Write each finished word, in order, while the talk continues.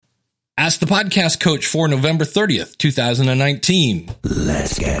Ask the Podcast Coach for November 30th, 2019.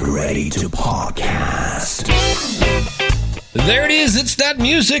 Let's get ready to podcast. There it is. It's that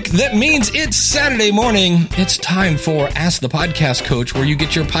music that means it's Saturday morning. It's time for Ask the Podcast Coach, where you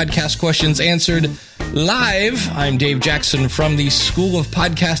get your podcast questions answered live. I'm Dave Jackson from the School of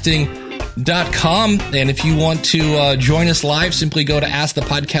Podcasting.com. And if you want to join us live, simply go to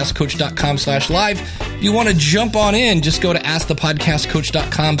askthepodcastcoach.com/live. If you want to jump on in, just go to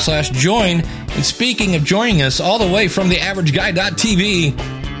askthepodcastcoach.com/join. And speaking of joining us all the way from theaverageguy.tv,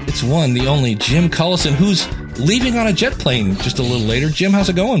 it's one, the only Jim Collison, who's leaving on a jet plane just a little later. Jim, how's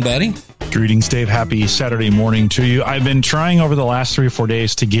it going, buddy? Greetings, Dave. Happy Saturday morning to you. I've been trying over the last 3 or 4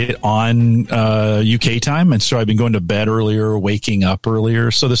 days to get on UK time, and so I've been going to bed earlier, waking up earlier.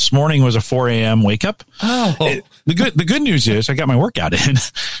 So this morning was a 4 a.m. wake up. The good news is I got my workout in,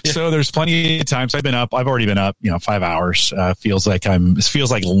 so there's plenty of times I've been up. I've already been up, 5 hours. It feels like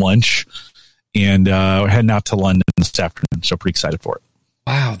lunch, and we're heading out to London this afternoon. So pretty excited for it.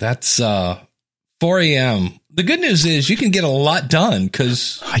 Wow, that's 4 a.m. The good news is you can get a lot done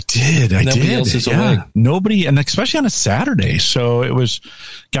because I did. Nobody else is awake. Nobody, and especially on a Saturday. So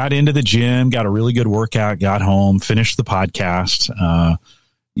got into the gym, got a really good workout, got home, finished the podcast. I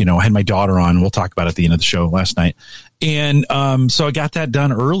had my daughter on. We'll talk about it at the end of the show last night. And so I got that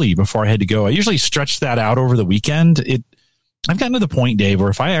done early before I had to go. I usually stretch that out over the weekend. I've gotten to the point, Dave, where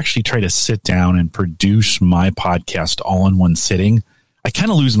if I actually try to sit down and produce my podcast all in one sitting, I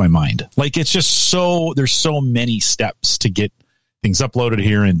kind of lose my mind. Like, it's just there's so many steps to get things uploaded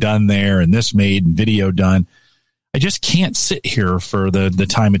here and done there and this made and video done. I just can't sit here for the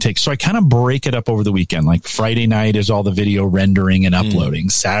time it takes. So I kind of break it up over the weekend. Like Friday night is all the video rendering and uploading.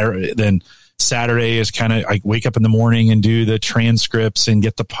 Saturday is kind of, I wake up in the morning and do the transcripts and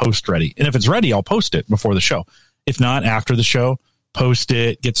get the post ready. And if it's ready, I'll post it before the show. If not, after the show, post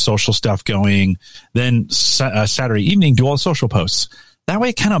it, get social stuff going. Then Saturday evening, do all the social posts. That way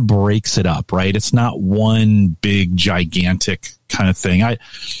it kind of breaks it up, right? It's not one big, gigantic kind of thing. I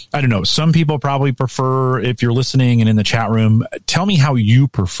don't know. Some people probably prefer, if you're listening and in the chat room, tell me how you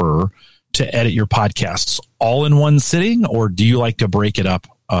prefer to edit your podcasts, all in one sitting, or do you like to break it up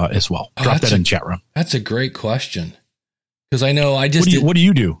as well? Drop that in the chat room. That's a great question. Because I know what do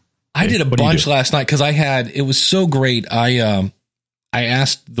you do? I did a bunch last night because it was so great. I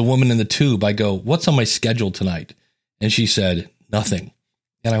asked the woman in the tube, I go, what's on my schedule tonight? And she said, nothing.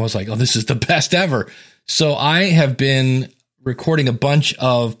 And I was like, oh, this is the best ever. So I have been recording a bunch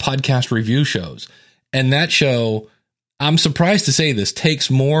of podcast review shows. And that show, I'm surprised to say this,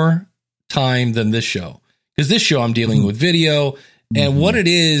 takes more time than this show. Because this show I'm dealing with video. And what it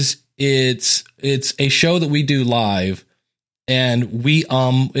is, it's a show that we do live. And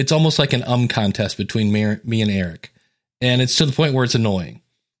it's almost like an contest between me and Eric. And it's to the point where it's annoying.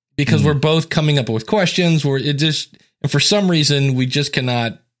 Because we're both coming up with questions and for some reason, we just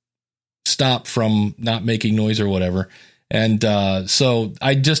cannot stop from not making noise or whatever. And so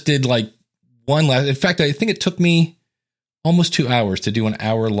I just did like in fact, I think it took me almost 2 hours to do an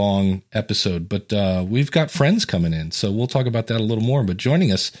hour-long episode. But we've got friends coming in, so we'll talk about that a little more. But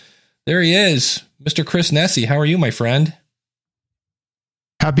joining us, there he is, Mr. Chris Nesi. How are you, my friend?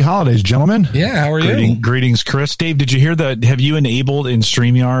 Happy holidays, gentlemen. Yeah, how are you? Greetings, Chris. Dave, did you hear have you enabled in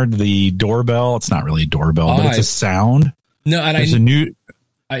StreamYard the doorbell? It's not really a doorbell, but it's a sound. No, and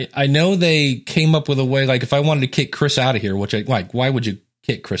I know they came up with a way, like if I wanted to kick Chris out of here, why would you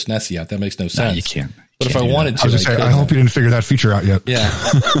kick Chris Nesi out? That makes no sense. No, you can't. But if I wanted to, I hope you didn't figure that feature out yet. Yeah.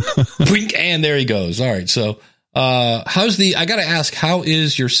 Blink, and there he goes. All right. So, I got to ask, how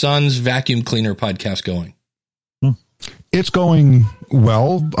is your son's vacuum cleaner podcast going? It's going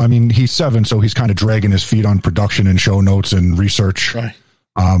well. I mean, he's 7, so he's kind of dragging his feet on production and show notes and research. Right.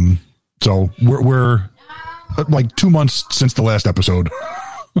 So we're like 2 months since the last episode.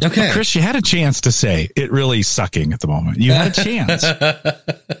 Okay. Chris, you had a chance to say it really sucking at the moment. You had a chance.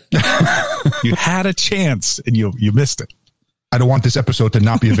 You had a chance and you missed it. I don't want this episode to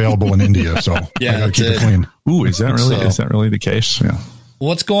not be available in India, so yeah, I gotta keep it clean. Ooh, is that really the case? Yeah.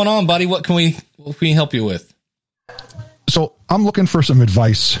 What's going on, buddy? What can we help you with? So I'm looking for some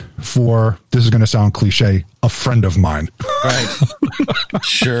advice for, this is going to sound cliche, a friend of mine. Right.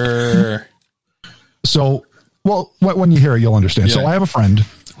 Sure. So, well, when you hear it, you'll understand. Yeah. So I have a friend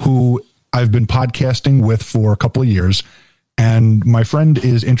who I've been podcasting with for a couple of years, and my friend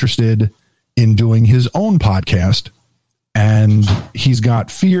is interested in doing his own podcast, and he's got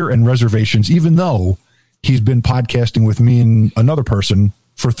fear and reservations, even though he's been podcasting with me and another person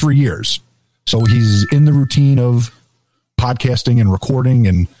for 3 years. So he's in the routine of podcasting and recording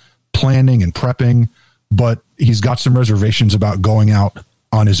and planning and prepping, but he's got some reservations about going out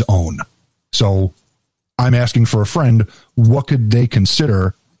on his own. So I'm asking for a friend, what could they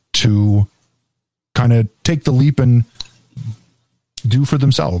consider to kind of take the leap and do for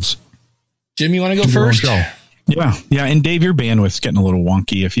themselves? Jim, you want to go first? Yeah. And Dave, your bandwidth's getting a little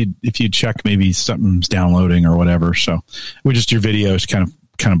wonky. If you check, maybe something's downloading or whatever. So your video is kind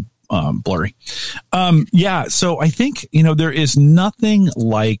of blurry. So I think, there is nothing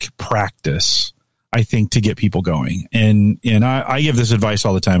like practice, I think, to get people going. And I give this advice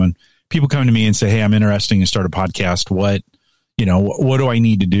all the time. And people come to me and say, hey, I'm interested in start a podcast. What do I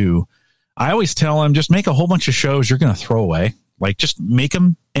need to do? I always tell them, just make a whole bunch of shows you're going to throw away. Like, just make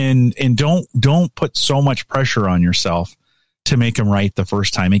them and don't put so much pressure on yourself to make them right the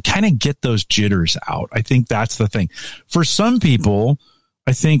first time, and kind of get those jitters out. I think that's the thing. For some people,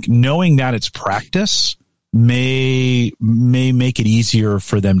 I think knowing that it's practice may make it easier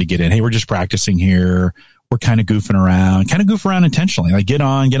for them to get in. Hey, we're just practicing here. We're kind of goof around intentionally. Like, get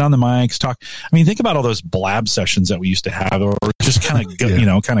on the mics, talk. I mean, think about all those blab sessions that we used to have, or just kind of,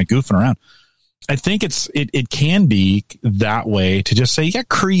 kind of goofing around. I think it can be that way to just say,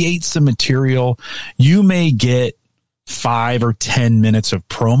 create some material. You may get 5 or 10 minutes of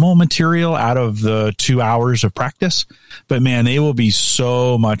promo material out of the 2 hours of practice, but man, they will be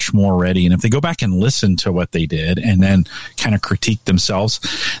so much more ready. And if they go back and listen to what they did and then kind of critique themselves,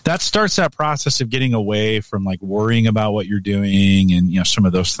 that starts that process of getting away from like worrying about what you're doing and, some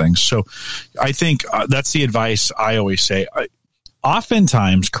of those things. So I think that's the advice I always say.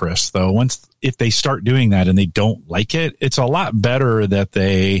 Oftentimes, Chris, though, if they start doing that and they don't like it, it's a lot better that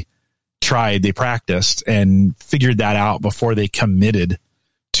they practiced and figured that out before they committed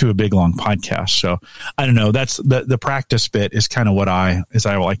to a big, long podcast. So I don't know. That's the practice bit is kind of what I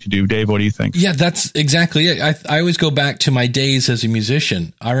like to do. Dave, what do you think? Yeah, that's exactly it. I always go back to my days as a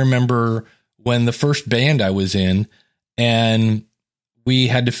musician. I remember when the first band I was in, and we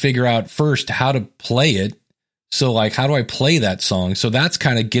had to figure out first how to play it. So like, how do I play that song? So that's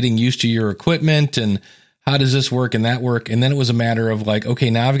kind of getting used to your equipment and how does this work and that work? And then it was a matter of like, okay,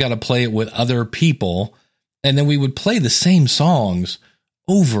 now I've got to play it with other people. And then we would play the same songs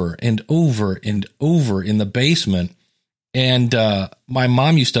over and over and over in the basement. And my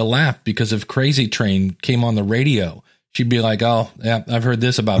mom used to laugh because if Crazy Train came on the radio, she'd be like, oh, yeah, I've heard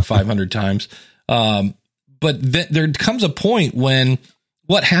this about 500 times. But there comes a point when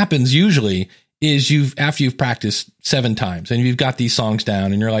what happens usually is after you've practiced 7 times and you've got these songs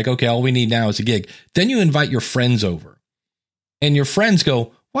down and you're like, okay, all we need now is a gig. Then you invite your friends over and your friends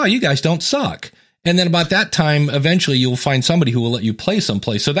go, wow, you guys don't suck. And then about that time, eventually you'll find somebody who will let you play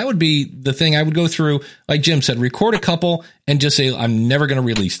someplace. So that would be the thing I would go through. Like Jim said, record a couple and just say, I'm never going to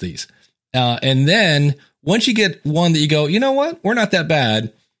release these. And then once you get one that you go, you know what, we're not that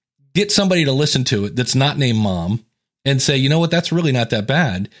bad. Get somebody to listen to it that's not named Mom and say, you know what, that's really not that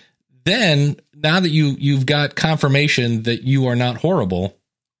bad. Then now that you've got confirmation that you are not horrible,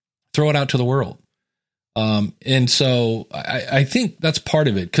 throw it out to the world. And so I think that's part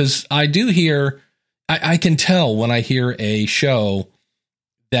of it, because I do hear, I can tell when I hear a show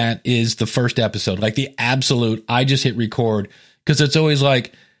that is the first episode, like the absolute, I just hit record, because it's always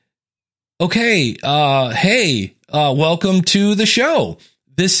like, okay, hey, welcome to the show.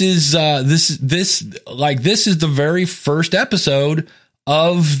 This is this is the very first episode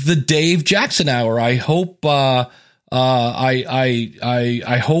of the Dave Jackson Hour. I hope I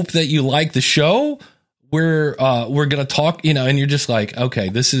hope that you like the show. We're going to talk, and you're just like, okay,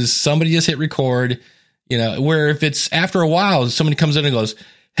 this is somebody just hit record, where if it's after a while, somebody comes in and goes,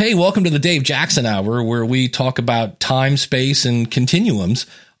 hey, welcome to the Dave Jackson Hour, where we talk about time, space, and continuums.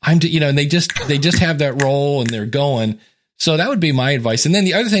 And they just have that role and they're going. So that would be my advice. And then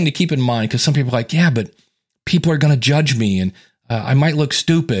the other thing to keep in mind, because some people are like, yeah, but people are going to judge me and I might look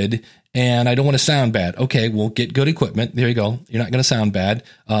stupid and I don't want to sound bad. Okay, well, get good equipment. There you go. You're not going to sound bad.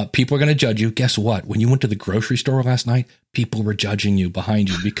 People are going to judge you. Guess what? When you went to the grocery store last night, people were judging you behind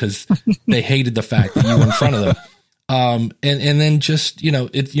you because they hated the fact that you were in front of them. And then just, you're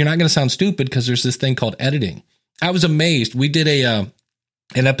not going to sound stupid because there's this thing called editing. I was amazed. We did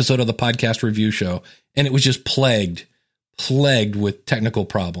an episode of the podcast review show, and it was just plagued with technical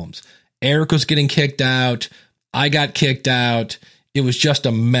problems. Eric was getting kicked out. I got kicked out. It was just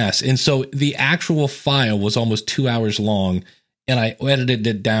a mess. And so the actual file was almost 2 hours long, and I edited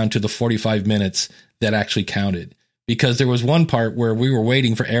it down to the 45 minutes that actually counted, because there was one part where we were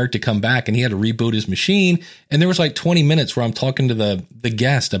waiting for Eric to come back and he had to reboot his machine. And there was like 20 minutes where I'm talking to the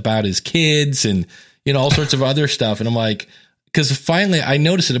guest about his kids and, all sorts of other stuff. And I'm like, because finally I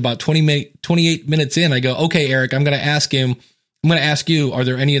noticed it about 28 minutes in. I go, okay, Eric, I'm going to ask you, are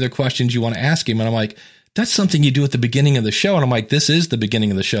there any other questions you want to ask him? And I'm like, that's something you do at the beginning of the show. And I'm like, this is the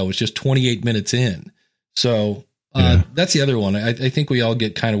beginning of the show. It's just 28 minutes in. So that's the other one. I think we all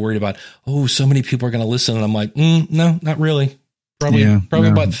get kind of worried about, so many people are going to listen. And I'm like, no, not really. Probably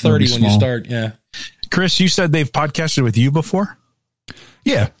about 30 when you start. Yeah. Chris, you said they've podcasted with you before?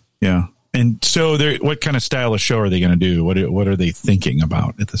 Yeah. Yeah. And so what kind of style of show are they going to do? What are they thinking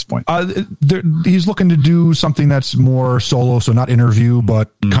about at this point? He's looking to do something that's more solo. So not interview, but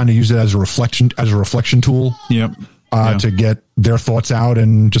kind of use it as a reflection tool. Yep. To get their thoughts out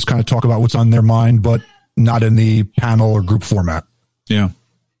and just kind of talk about what's on their mind, but not in the panel or group format. Yeah.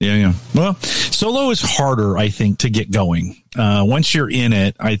 Well, solo is harder, I think, to get going. Once you're in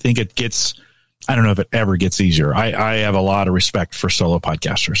it, I think I don't know if it ever gets easier. I have a lot of respect for solo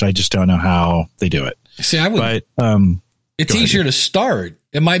podcasters. I just don't know how they do it. See, it's easier to start.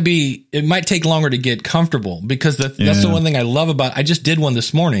 It might take longer to get comfortable because that's the one thing I love about, I just did one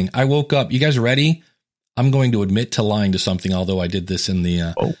this morning. I woke up, you guys ready? I'm going to admit to lying to something, although I did this in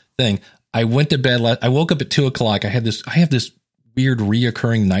the thing. I went to bed. I woke up at 2:00. I have this weird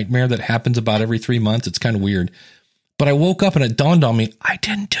reoccurring nightmare that happens about every 3 months. It's kind of weird. But I woke up and it dawned on me, I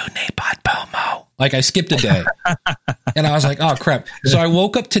didn't do Napod Pomo. Like I skipped a day. And I was like, oh, crap. So I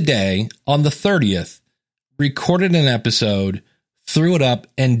woke up today on the 30th, recorded an episode, threw it up,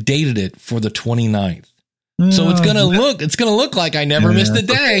 and dated it for the 29th. So it's going to look like I never missed a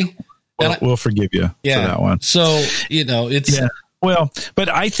day. We'll forgive you for that one. So, it's... Yeah. Well, but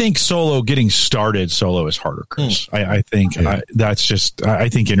I think getting started solo is harder, Chris. I think I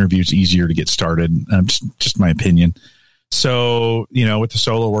think interviews easier to get started. Just my opinion. So, with the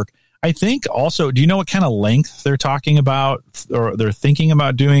solo work, I think also, do you know what kind of length they're talking about or they're thinking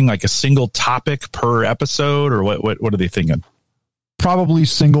about doing, like a single topic per episode, or what are they thinking? Probably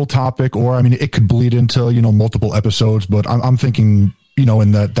single topic, or, it could bleed into, multiple episodes, but I'm thinking,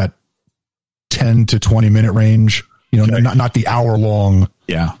 in that 10 to 20 minute range. Not the hour long,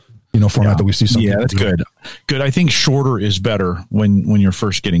 format that we see. Yeah, that's good. Good. I think shorter is better when you're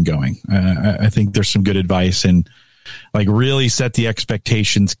first getting going. I think there's some good advice, and like really set the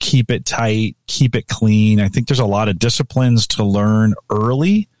expectations, keep it tight, keep it clean. I think there's a lot of disciplines to learn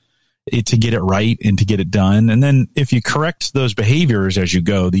early to get it right and to get it done. And then if you correct those behaviors as you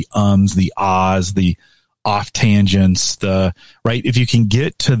go, the the ahs, the off tangents, if you can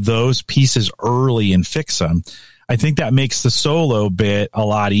get to those pieces early and fix them, I think that makes the solo bit a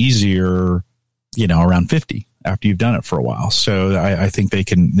lot easier, around 50 after you've done it for a while. So I think they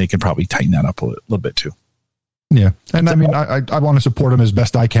can probably tighten that up a little bit too. Yeah. And I want to support them as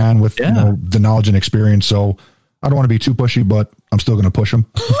best I can with the knowledge and experience. So I don't want to be too pushy, but I'm still going to push them.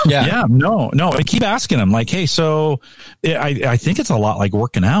 Yeah. No. I keep asking them like, hey, so I think it's a lot like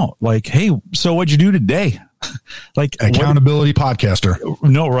working out. Like, hey, so what'd you do today? Like accountability podcaster.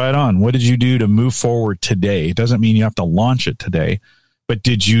 No, right on. What did you do to move forward today? It doesn't mean you have to launch it today, but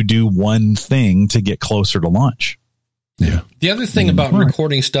did you do one thing to get closer to launch? Yeah. The other thing about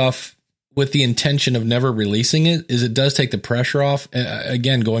recording stuff with the intention of never releasing it is it does take the pressure off.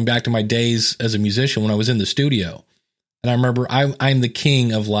 Again, going back to my days as a musician when I was in the studio, and I remember I'm the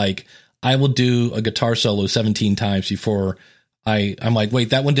king of like, I will do a guitar solo 17 times before I'm like,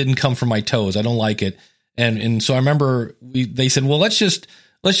 wait, that one didn't come from my toes. I don't like it. And so I remember they said, well, let's just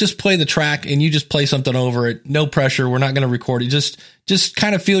play the track and you just play something over it. No pressure. We're not going to record it. Just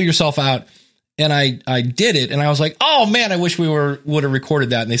kind of feel yourself out. And I did it. And I was like, oh man, I wish we would have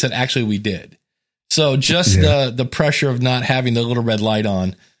recorded that. And they said, actually we did. So just the pressure of not having the little red light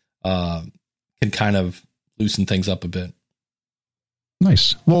on, can kind of loosen things up a bit.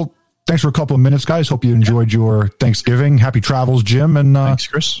 Nice. Well, thanks for a couple of minutes, guys. Hope you enjoyed your Thanksgiving. Happy travels, Jim. And thanks,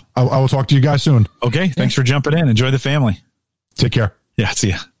 Chris. I will talk to you guys soon. Okay. Thanks for jumping in. Enjoy the family. Take care. Yeah. See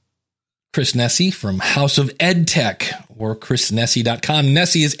ya. Chris Nesi from House of EdTech or chrisnesi.com.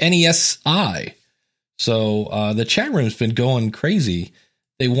 Nesi is Nesi. So the chat room's been going crazy.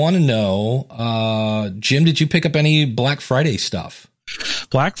 They want to know, Jim, did you pick up any Black Friday stuff?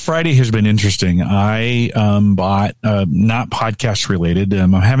 Black Friday has been interesting. I bought, not podcast related.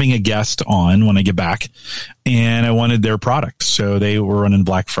 I'm having a guest on when I get back, and I wanted their product. So they were running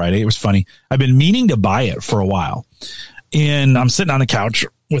Black Friday. It was funny. I've been meaning to buy it for a while, and I'm sitting on the couch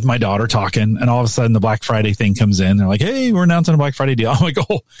with my daughter talking, and all of a sudden the Black Friday thing comes in. They're like, hey, we're announcing a Black Friday deal. I'm like,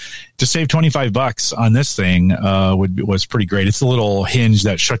 oh, to save $25 on this thing was pretty great. It's a little hinge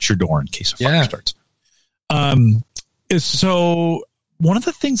that shuts your door in case a fire starts. So one of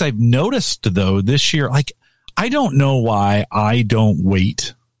the things I've noticed though this year, like, I don't know why I don't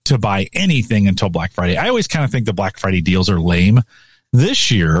wait to buy anything until Black Friday. I always kind of think the Black Friday deals are lame.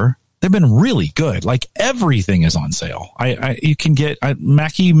 This year, they've been really good. Like everything is on sale. You can get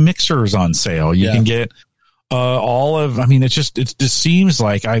Mackie mixers on sale. You can get it just seems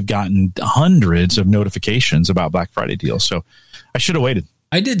like I've gotten hundreds of notifications about Black Friday deals. So I should have waited.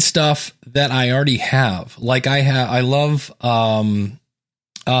 I did stuff that I already have. Like I love,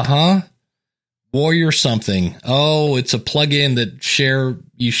 Warrior something. Oh, it's a plugin that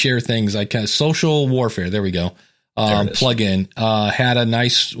you share things like social warfare. There we go. Plugin, had a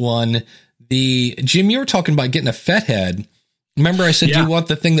nice one. Jim, you were talking about getting a FET head. Remember I said, you want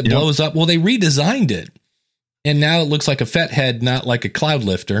the thing that blows up? Well, they redesigned it and now it looks like a FET head, not like a cloud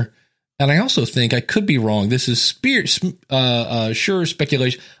lifter. And I also think, I could be wrong, this is sure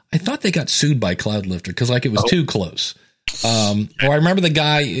speculation. I thought they got sued by Cloudlifter because like it was too close. Or I remember the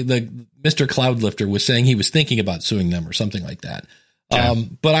guy, the Mr. Cloudlifter was saying he was thinking about suing them or something like that. Yeah.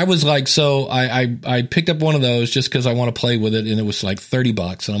 But I was like, so I picked up one of those just because I want to play with it, and it was like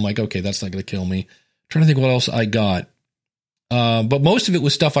 $30, and I'm like, okay, that's not going to kill me. I'm trying to think what else I got. But most of it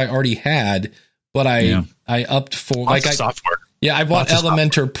was stuff I already had, but I upped for software. Yeah, I bought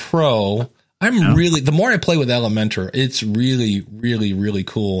Elementor Pro. The more I play with Elementor, it's really, really, really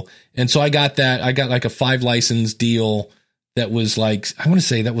cool. And so I got that. I got like a 5 license deal that was like, I want to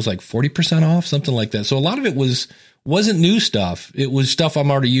say that was like 40% off, something like that. So a lot of it wasn't new stuff. It was stuff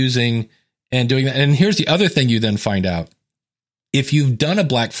I'm already using and doing that. And here's the other thing you then find out. If you've done a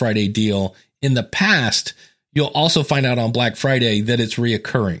Black Friday deal in the past, you'll also find out on Black Friday that it's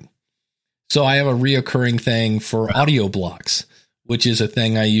reoccurring. So I have a reoccurring thing for audio blocks, which is a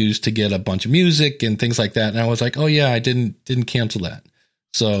thing I use to get a bunch of music and things like that. And I was like, oh yeah, I didn't cancel that.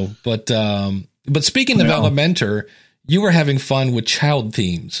 So, but speaking of Elementor, you were having fun with child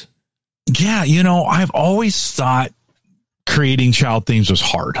themes. Yeah. I've always thought creating child themes was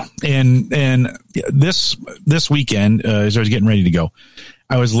hard. And this weekend, as I was getting ready to go,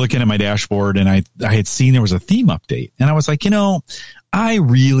 I was looking at my dashboard and I had seen there was a theme update, and I was like, I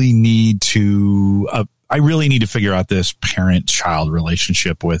really need to figure out this parent-child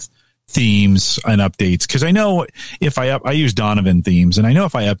relationship with themes and updates. Cause I know if I use Donovan themes, and I know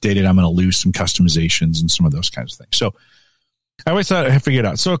if I update it, I'm going to lose some customizations and some of those kinds of things. So I always thought I had figured it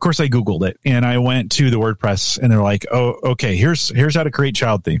out. So of course I Googled it and I went to the WordPress, and they're like, oh, okay, here's how to create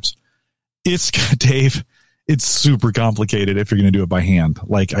child themes. Dave, it's super complicated if you're going to do it by hand.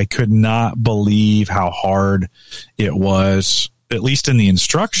 Like I could not believe how hard it was, at least in the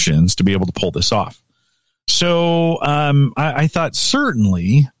instructions, to be able to pull this off. So I thought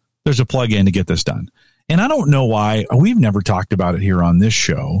certainly there's a plugin to get this done. And I don't know why. We've never talked about it here on this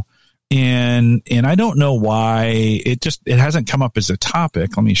show. And I don't know why it hasn't come up as a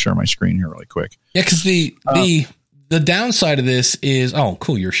topic. Let me share my screen here really quick. Yeah, because the downside of this is, oh,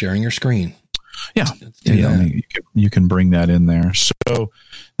 cool, you're sharing your screen. Yeah. You can bring that in there. So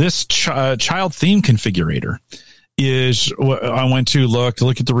this child theme configurator is what I went to look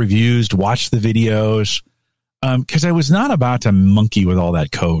at the reviews, watch the videos, because I was not about to monkey with all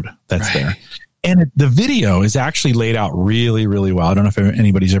that code that's there. And the video is actually laid out really, really well. I don't know if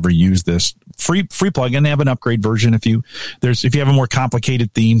anybody's ever used this free plugin. They have an upgrade version. If you have a more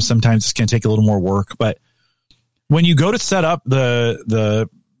complicated theme, sometimes it's going to take a little more work. But when you go to set up the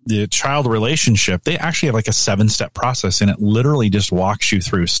child relationship, they actually have like a 7-step process, and it literally just walks you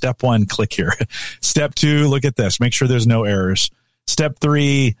through. Step 1, click here. Step 2, look at this. Make sure there's no errors. Step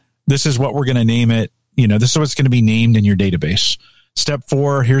 3, this is what we're going to name it. This is what's going to be named in your database. Step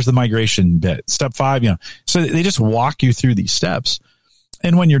 4, here's the migration bit. Step 5, so they just walk you through these steps.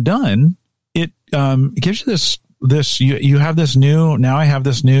 And when you're done, it gives you this, you have this new, now I have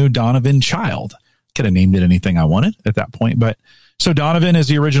this new Donovan child. Could have named it anything I wanted at that point, but so Donovan is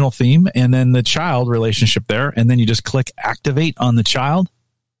the original theme, and then the child relationship there. And then you just click activate on the child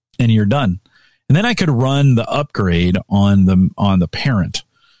and you're done. And then I could run the upgrade on the parent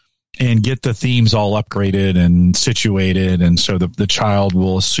and get the themes all upgraded and situated. And so the child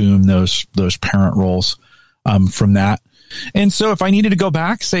will assume those parent roles from that. And so if I needed to go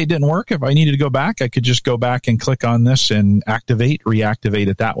back, say it didn't work, if I needed to go back, I could just go back and click on this and reactivate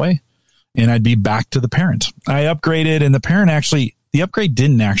it that way. And I'd be back to the parent. I upgraded, and the upgrade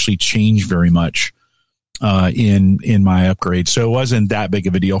didn't actually change very much in my upgrade. So it wasn't that big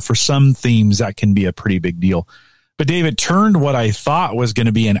of a deal. For some themes, that can be a pretty big deal. But David turned what I thought was going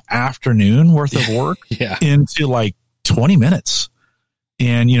to be an afternoon worth of work into like 20 minutes.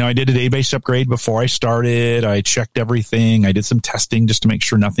 And, I did a database upgrade before I started. I checked everything. I did some testing just to make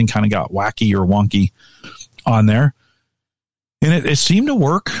sure nothing kind of got wacky or wonky on there. And it seemed to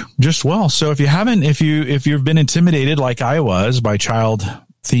work just well. So if you've been intimidated like I was by child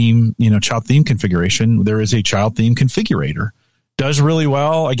theme configuration, there is a child theme configurator does really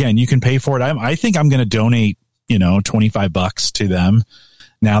well. Again, you can pay for it. I think I'm going to donate, $25 to them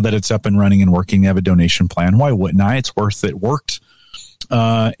now that it's up and running and working. They have a donation plan. Why wouldn't I? It's worth it. Worked.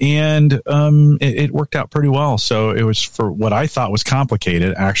 It worked out pretty well. So it was, for what I thought was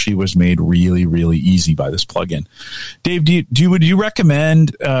complicated, actually was made really, really easy by this plugin. Dave, would you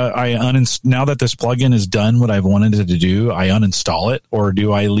recommend, now that this plugin is done what I've wanted it to do, I uninstall it, or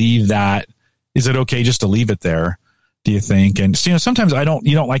do I leave that? Is it okay just to leave it there, do you think? And sometimes you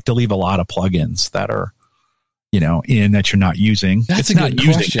don't like to leave a lot of plugins that are, in that you're not using. That's a good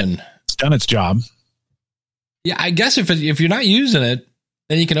question. It's done its job. Yeah, I guess if you're not using it,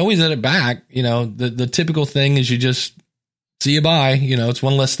 then you can always edit it back. The typical thing is you just see you buy. It's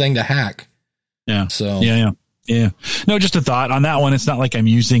one less thing to hack. Yeah. So yeah. No, just a thought on that one. It's not like I'm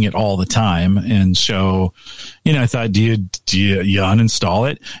using it all the time, and so I thought, do you uninstall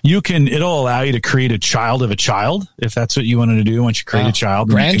it? It'll allow you to create a child of a child if that's what you wanted to do. Once you create a child,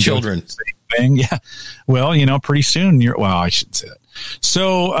 grandchildren. Same thing. Yeah. Well, pretty soon I shouldn't say that.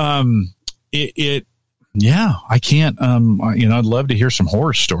 So yeah, I can't, I'd love to hear some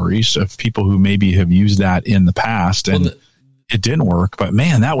horror stories of people who maybe have used that in the past and it didn't work, but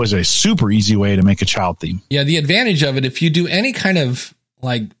man, that was a super easy way to make a child theme. Yeah. The advantage of it, if you do any kind of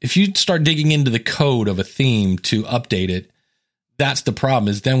if you start digging into the code of a theme to update it, that's the problem,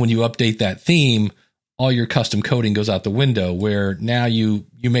 is then when you update that theme, all your custom coding goes out the window, where now you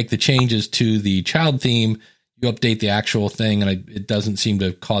make the changes to the child theme, you update the actual thing, and it doesn't seem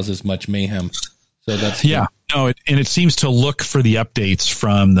to cause as much mayhem. So that's it seems to look for the updates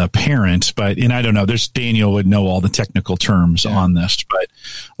from the parent, and I don't know. Daniel would know all the technical terms on this, but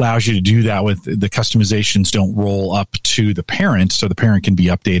allows you to do that with the customizations don't roll up to the parent, so the parent can be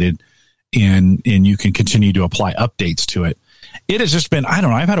updated, and you can continue to apply updates to it. It has just been, I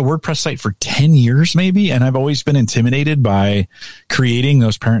don't know, I've had a WordPress site for 10 years maybe, and I've always been intimidated by creating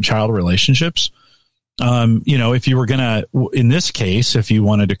those parent-child relationships. If you were going to, in this case, if you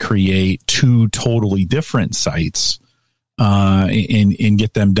wanted to create two totally different sites, and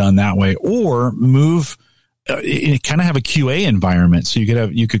get them done that way, or move, kind of have a QA environment. So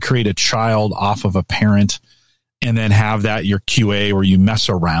you could create a child off of a parent and then have that your QA where you mess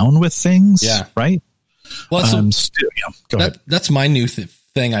around with things. Yeah. Right. Well, go ahead. That's my new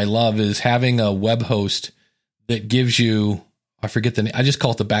thing I love, is having a web host that gives you, I forget the name, I just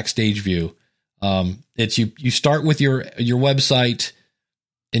call it the backstage view. It's you start with your website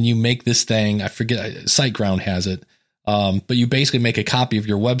and you make this thing. I forget, SiteGround has it. But you basically make a copy of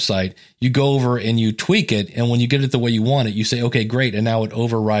your website. You go over and you tweak it. And when you get it the way you want it, you say, okay, great. And now it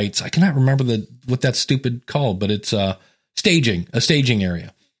overwrites. I cannot remember what that's stupid called, but it's a staging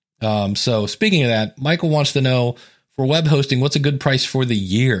area. So speaking of that, Michael wants to know, for web hosting, what's a good price for the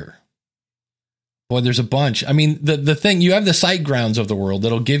year? Boy, there's a bunch. I mean, the thing, you have the SiteGrounds of the world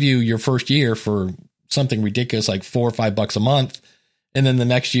that'll give you your first year for something ridiculous like $4 or $5 a month. And then the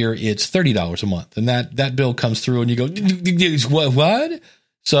next year it's $30 a month. And that bill comes through and you go, what?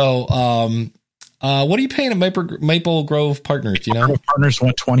 So, what are you paying at Maple Grove Partners? Do you know? Partners,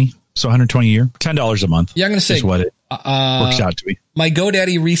 $120. So $120 a year, $10 a month. Yeah, I'm going to say is what it works out to be. My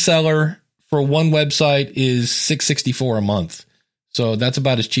GoDaddy reseller for one website is $664 a month. So that's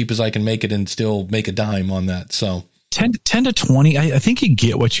about as cheap as I can make it and still make a dime on that. So 10 to 20. I think you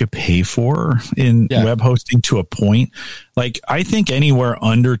get what you pay for in web hosting to a point. Like, I think anywhere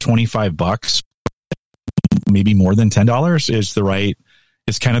under $25, maybe more than $10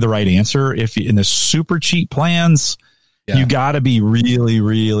 is kind of the right answer. If in the super cheap plans, you got to be really,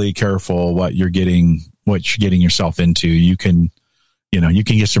 really careful what you're getting yourself into. You can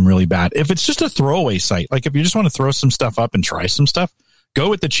get some really bad, if it's just a throwaway site, like if you just want to throw some stuff up and try some stuff, go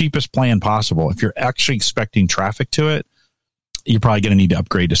with the cheapest plan possible. If you're actually expecting traffic to it, you're probably going to need to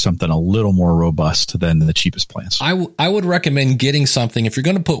upgrade to something a little more robust than the cheapest plans. I would recommend getting something, if you're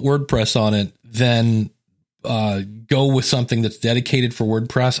going to put WordPress on it, then go with something that's dedicated for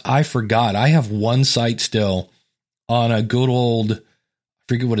WordPress. I forgot. I have one site still on a good old, I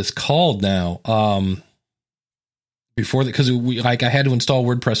forget what it's called now. Before that, because I had to install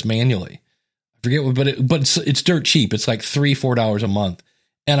WordPress manually. I forget what, but it's dirt cheap. It's like $3-4 a month.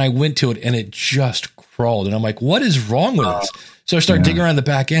 And I went to it and it just crawled. And I'm like, what is wrong with this? So I started digging around the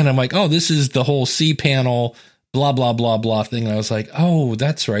back end. I'm like, oh, this is the whole cPanel, blah, blah, blah, blah thing. And I was like, oh,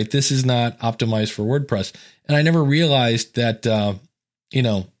 that's right. This is not optimized for WordPress. And I never realized that, the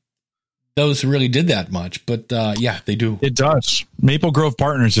those really did that much, but yeah, they do. It does. Maple Grove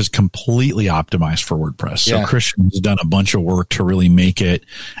Partners is completely optimized for WordPress. So Christian has done a bunch of work to really make it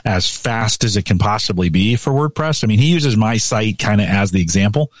as fast as it can possibly be for WordPress. I mean, he uses my site kind of as the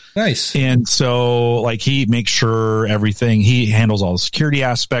example. Nice. And so like he makes sure he handles all the security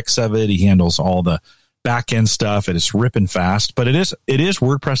aspects of it. He handles all the back end stuff. It is ripping fast, but it is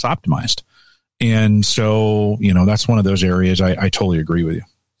WordPress optimized. And so, that's one of those areas I totally agree with you.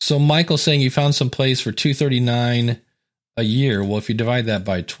 So Michael's saying you found some place for $239 a year. Well, if you divide that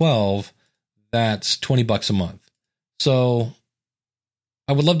by 12, that's $20 a month. So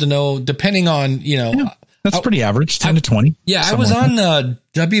I would love to know, depending on, that's pretty average, 10 to 20. Yeah. I was on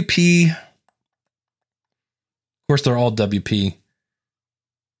WP. Of course, they're all WP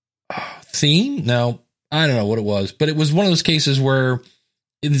theme. No, I don't know what it was, but it was one of those cases where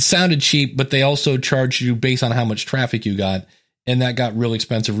it sounded cheap, but they also charged you based on how much traffic you got. And that got real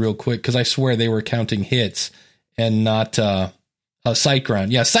expensive real quick because I swear they were counting hits and not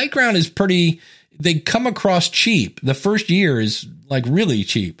SiteGround. Yeah, SiteGround is they come across cheap. The first year is like really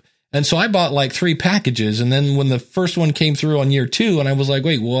cheap. And so I bought like 3 packages. And then when the first one came through on year 2, and I was like,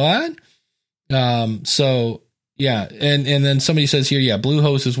 wait, what? So yeah. And then somebody says here, yeah,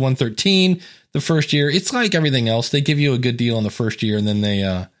 Bluehost is $113 the first year. It's like everything else. They give you a good deal on the first year and then they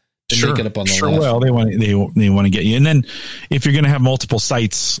make it up on the last. Well, they want to get you. And then if you're going to have multiple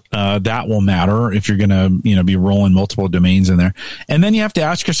sites, that will matter if you're going to, be rolling multiple domains in there. And then you have to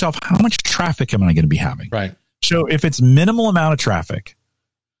ask yourself, how much traffic am I going to be having? Right. So if it's minimal amount of traffic,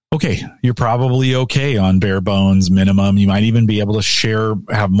 okay, you're probably okay on bare bones minimum. You might even be able to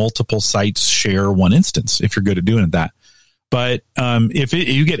have multiple sites share one instance if you're good at doing that. But if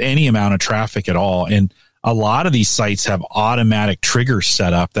you get any amount of traffic at all, and a lot of these sites have automatic triggers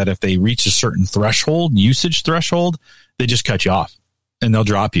set up that if they reach a certain usage threshold, they just cut you off and they'll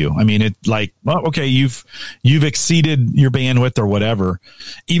drop you. I mean, okay, you've exceeded your bandwidth or whatever,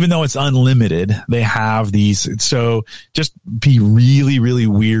 even though it's unlimited, they have these. So just be really, really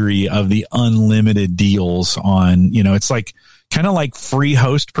weary of the unlimited deals on, it's like kind of like free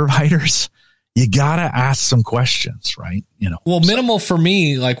host providers. You got to ask some questions, right? Well, minimal for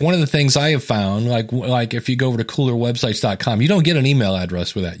me, like one of the things I have found, like if you go over to coolerwebsites.com, you don't get an email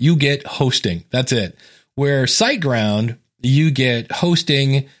address with that. You get hosting. That's it. Where SiteGround, you get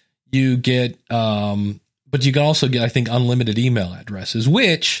hosting, you get, but you can also get, I think, unlimited email addresses,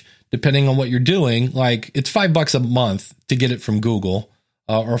 which depending on what you're doing, like it's $5 a month to get it from Google,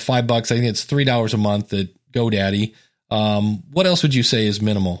 or $5. I think it's $3 a month at GoDaddy. What else would you say is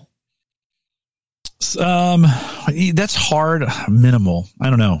minimal? That's hard. Minimal. I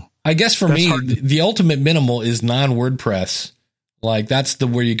don't know. I guess for me, the ultimate minimal is non-WordPress. Like that's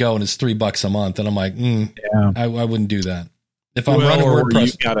where you go and it's $3 a month. And I'm like, I wouldn't do that. If I'm running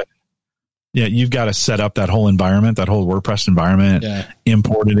WordPress. You've got to set up that whole environment, that whole WordPress environment,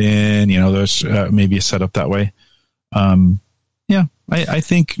 import it in, those, maybe you set up that way. I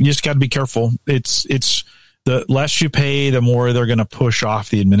think you just got to be careful. It's the less you pay, the more they're going to push off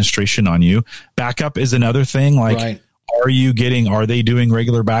the administration on you. Backup is another thing. Like, right. Are they doing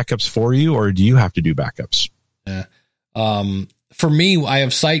regular backups for you, or do you have to do backups? Yeah. For me, I have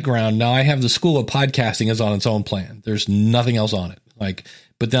SiteGround. Now I have the School of Podcasting is on its own plan. There's nothing else on it.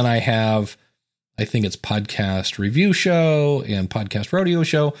 But then I have, I think it's Podcast Review Show and Podcast Rodeo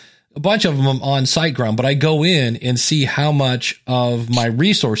Show, a bunch of them on SiteGround, but I go in and see how much of my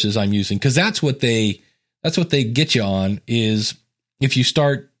resources I'm using. Cause that's what they get you on, is if you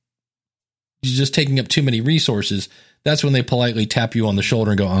start just taking up too many resources, that's when they politely tap you on the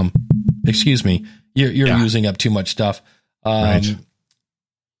shoulder and go, excuse me, you're using up too much stuff. Right.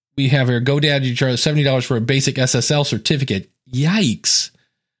 We have here GoDaddy charge $70 for a basic SSL certificate. Yikes.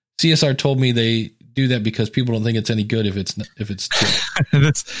 CSR told me they do that because people don't think it's any good if it's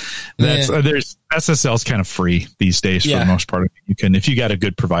there's SSL is kind of free these days for the most part. If you got a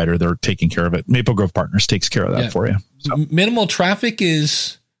good provider, they're taking care of it. Maple Grove Partners takes care of that for you. So. Minimal traffic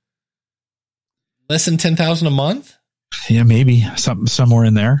is less than 10,000 a month. Yeah, maybe somewhere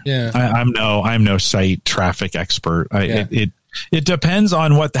in there. Yeah, I'm no site traffic expert. It depends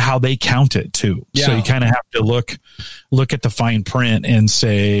on how they count it too. Yeah. So you kind of have to look at the fine print and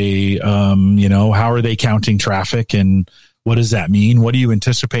say, how are they counting traffic and what does that mean? What are you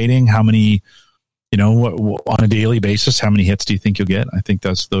anticipating? How many, on a daily basis, how many hits do you think you'll get? I think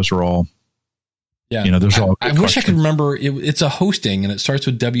those are all. Yeah, those are all. I wish I could remember. It's a hosting and it starts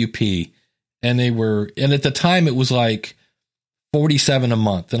with WP, and at the time it was like $47 a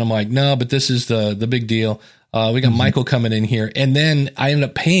month, and I'm like, no, but this is the big deal. We got Michael coming in here. And then I ended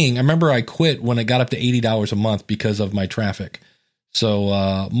up paying. I remember I quit when it got up to $80 a month because of my traffic.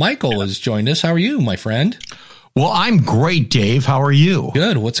 So Michael has joined us. How are you, my friend? Well, I'm great, Dave. How are you?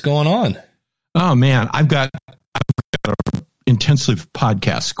 Good. What's going on? Oh, man, I've got an intensive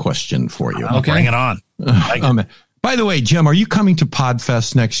podcast question for you. Okay. Bring it on. By the way, Jim, are you coming to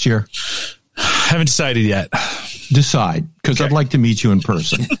PodFest next year? Haven't decided yet. Decide, because I'd like to meet you in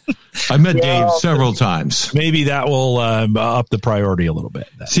person. I've met Dave several times. Maybe that will up the priority a little bit.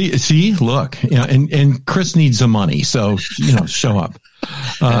 See, look, and Chris needs the money, so show up.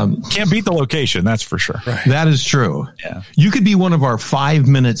 Can't beat the location, that's for sure. Right. That is true. Yeah, you could be one of our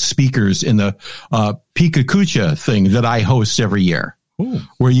 5-minute speakers in the Pikakucha thing that I host every year. Ooh.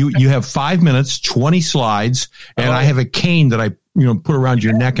 Where you have 5 minutes, 20 slides, and I have a cane that I put around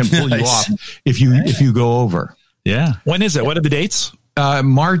your neck and pull you off if you go over. Yeah. When is it? What are the dates?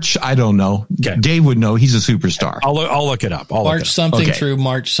 March, I don't know. Okay. Dave would know. He's a superstar. I'll look it up. March something through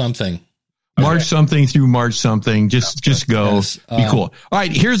March something. March something through March something. Just go. Yes. Be cool. All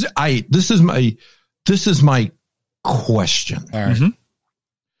right. This is my question. All right. Mm-hmm.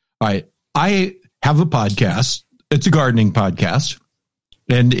 All right. I have a podcast. It's a gardening podcast,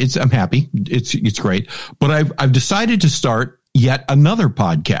 and I'm happy. It's great. But I've decided to start yet another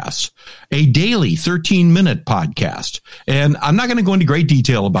podcast, a daily 13-minute podcast. And I'm not going to go into great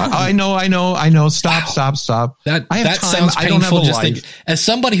detail about it. I know. Stop. That sounds painful. As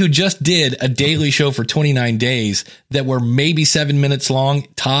somebody who just did a daily show for 29 days that were maybe 7 minutes long,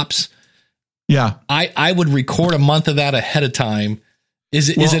 tops. Yeah. I would record a month of that ahead of time. Is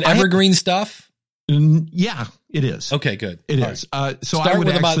it evergreen stuff? Yeah, it is. Okay, good. It is. So start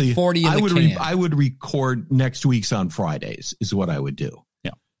with about 40 in the can. I would record next week's on Fridays is what I would do.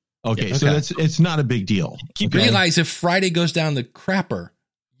 Yeah. Okay. So it's not a big deal. Realize if Friday goes down the crapper,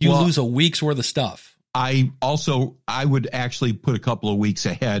 you lose a week's worth of stuff. I would actually put a couple of weeks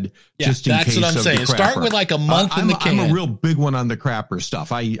ahead just in case. That's what I'm saying. Start with like a month in the can. I'm a real big one on the crapper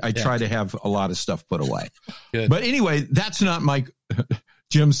stuff. I try to have a lot of stuff put away. Good. But anyway, that's not my.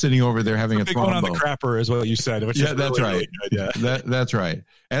 Jim's sitting over there having a big thrombo. One on the crapper is what you said. Which is that's really, right. Really good, yeah. That's right.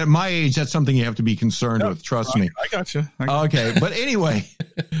 And at my age, that's something you have to be concerned with. Trust me. I got you. Okay. But anyway,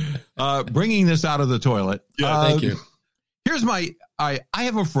 bringing this out of the toilet. Thank you. Here's I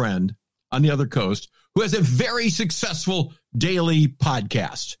have a friend on the other coast who has a very successful daily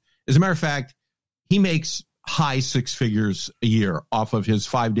podcast. As a matter of fact, he makes high 6 figures a year off of his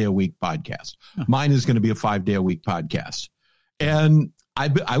 5-day-a-week podcast. Huh. Mine is going to be a 5-day-a-week podcast. And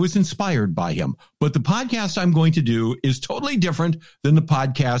I was inspired by him, but the podcast I'm going to do is totally different than the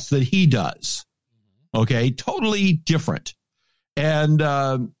podcast that he does. Okay. Totally different. And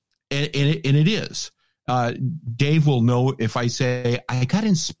it is, Dave will know if I say I got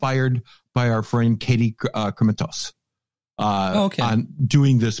inspired by our friend Katie Krementos, on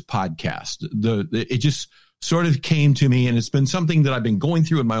doing this podcast. It just sort of came to me, and it's been something that I've been going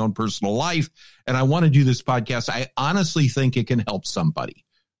through in my own personal life, and I want to do this podcast. I honestly think it can help somebody,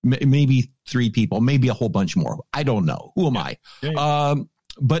 maybe 3 people, maybe a whole bunch more. I don't know. Who am I? Yeah.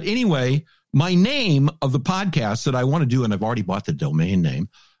 But anyway, my name of the podcast that I want to do, and I've already bought the domain name,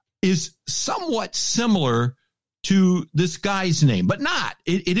 is somewhat similar to this guy's name, but not.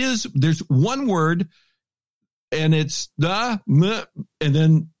 It is, there's one word, and it's the, and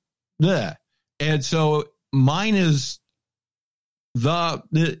then the. And so mine is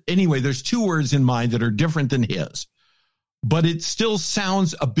anyway, there's 2 words in mine that are different than his, but it still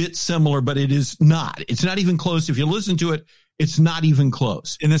sounds a bit similar, but it is not. It's not even close. If you listen to it, it's not even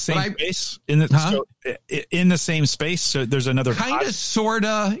close. In the same space? In the same space? So there's another kind of, sort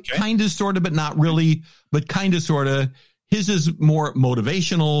of, but not really, but kind of, sort of. His is more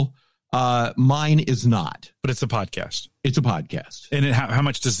motivational. Mine is not. But it's a podcast. It's a podcast. And how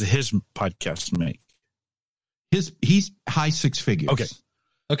much does his podcast make? He's high 6 figures.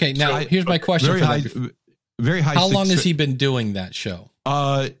 Okay. Now here's my question. Very high. How long has he been doing that show?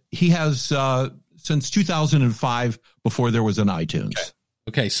 He has since 2005, before there was an iTunes.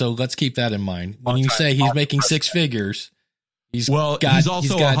 Okay. So let's keep that in mind. When you say he's making 6 figures, he's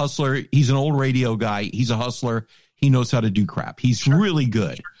also a hustler. He's an old radio guy. He's a hustler. He knows how to do crap. He's really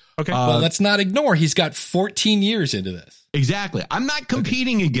good. Okay. Well, let's not ignore he's got 14 years into this. Exactly. I'm not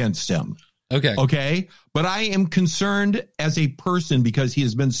competing against him. Okay. But I am concerned as a person because he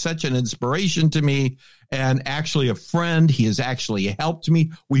has been such an inspiration to me and actually a friend. He has actually helped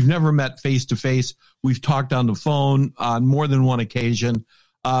me. We've never met face to face. We've talked on the phone on more than one occasion.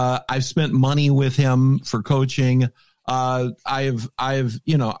 I've spent money with him for coaching. It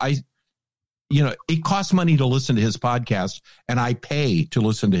costs money to listen to his podcast, and I pay to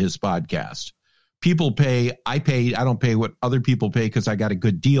listen to his podcast. People pay, I pay. I don't pay what other people pay because I got a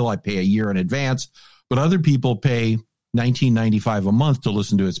good deal. I pay a year in advance, but other people pay $19.95 a month to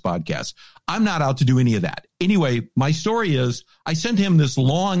listen to his podcast. I'm not out to do any of that. Anyway, my story is I sent him this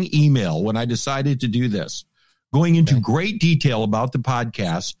long email when I decided to do this, going into great detail about the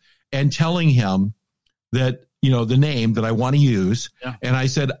podcast and telling him that, the name that I want to use. Yeah. And I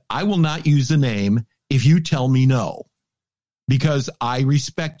said, I will not use the name if you tell me no, because I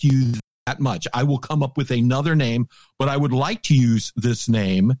respect you that much. I will come up with another name, but I would like to use this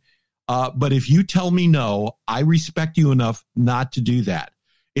name. But if you tell me no, I respect you enough not to do that.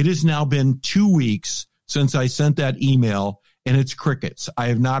 It has now been 2 weeks since I sent that email, and it's crickets. I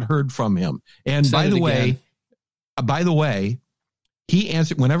have not heard from him. And by the way, he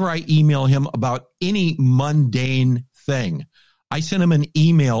answered whenever I email him about any mundane thing. I sent him an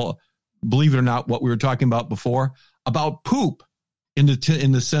email, believe it or not, what we were talking about before, about poop in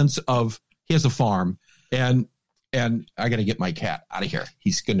the sense of he has a farm, and I got to get my cat out of here.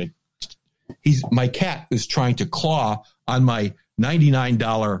 My cat is trying to claw on my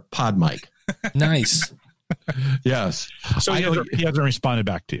 $99 pod mic. Nice. Yes. So he hasn't responded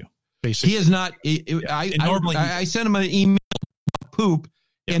back to you. Basically, he has not. I sent him an email about poop,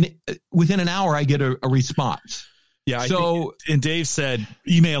 and within an hour I get a response. Yeah. And Dave said,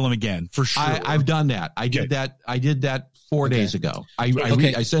 email him again for sure. I've done that. I did that 4 days ago.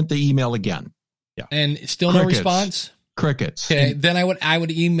 I sent the email again. Yeah. And still no response. Crickets. Okay. Then I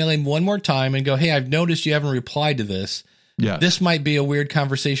would email him one more time and go, hey, I've noticed you haven't replied to this. Yeah. This might be a weird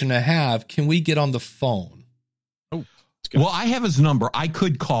conversation to have. Can we get on the phone? Oh, well, I have his number. I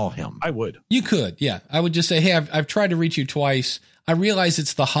could call him. I would. You could. Yeah. I would just say, hey, I've tried to reach you twice. I realize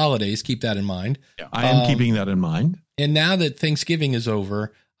it's the holidays. Keep that in mind. Yeah. I am keeping that in mind. And now that Thanksgiving is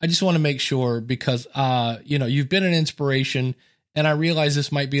over, I just want to make sure because, you've been an inspiration and I realize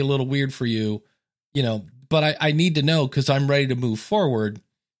this might be a little weird for you, but I need to know because I'm ready to move forward,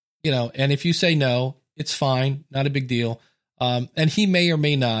 and if you say no, it's fine. Not a big deal. And he may or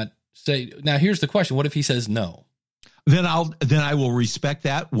may not say, now here's the question. What if he says no? Then I will respect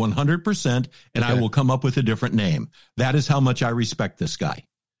that 100% and I will come up with a different name. That is how much I respect this guy.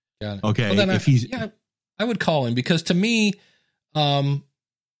 Got it. Okay. Well, then I would call him because to me,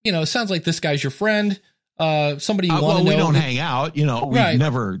 it sounds like this guy's your friend. Somebody you want to know. We don't hang out, we've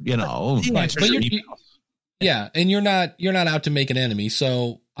never, Right. But and you're not out to make an enemy.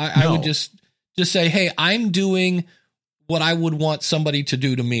 So I would just say, hey, I'm doing what I would want somebody to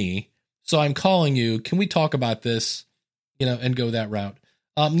do to me. So I'm calling you. Can we talk about this, and go that route?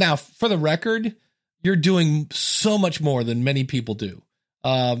 Now, for the record, you're doing so much more than many people do.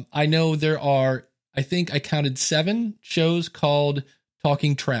 I know there are, I think I counted 7 shows called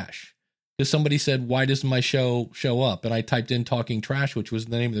Talking Trash. Because somebody said, why doesn't my show up? And I typed in Talking Trash, which was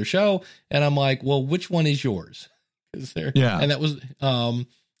the name of their show. And I'm like, well, which one is yours? And that was,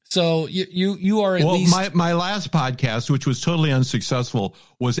 so you are at least. My last podcast, which was totally unsuccessful,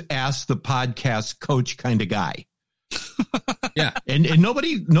 was Ask the Podcast Coach kind of guy. Yeah. And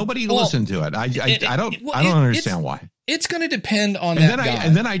nobody listened to it. I don't understand why. It's going to depend on that guy.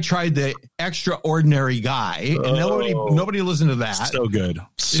 And then I tried the Extraordinary Guy, and nobody listened to that. So good.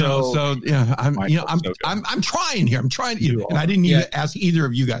 I'm trying here. I'm trying to, and I didn't even ask either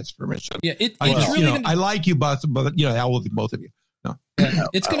of you guys permission. Yeah, I like you, but hell with both of you. No,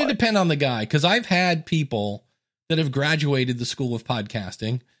 it's going to depend on the guy because I've had people that have graduated the School of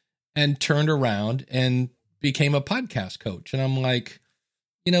Podcasting and turned around and became a podcast coach, and I'm like,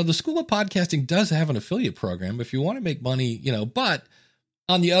 the School of Podcasting does have an affiliate program if you want to make money, but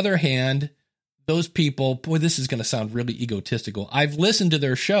on the other hand, those people, boy, this is going to sound really egotistical. I've listened to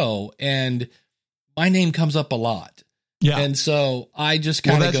their show and my name comes up a lot. Yeah. And so I just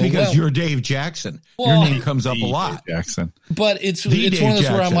kind of that's because you're Dave Jackson. Your name comes up a lot. Dave Jackson. But it's one of those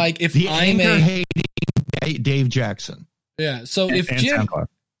where I'm like, if I'm Dave Jackson. Yeah. So if Jim,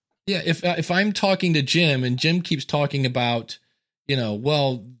 if I'm talking to Jim and Jim keeps talking about,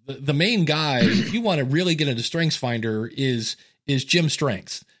 the main guy, if you want to really get into StrengthsFinder is Jim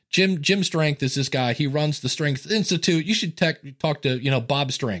Strength. Jim Strength is this guy. He runs the Strength Institute. You should talk to,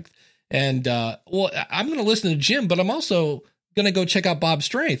 Bob Strength. And, I'm going to listen to Jim, but I'm also going to go check out Bob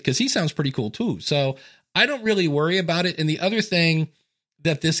Strength because he sounds pretty cool too. So I don't really worry about it. And the other thing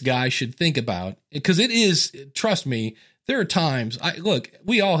that this guy should think about, because it is, trust me, there are times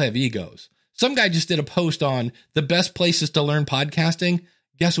we all have egos. Some guy just did a post on the best places to learn podcasting.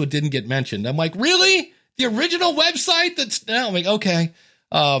 Guess what didn't get mentioned? I'm like, really? The original website I'm like, okay.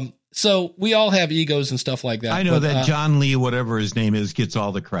 So we all have egos and stuff like that. I know that John Lee, whatever his name is, gets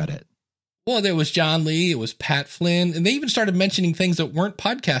all the credit. Well, there was John Lee, it was Pat Flynn, and they even started mentioning things that weren't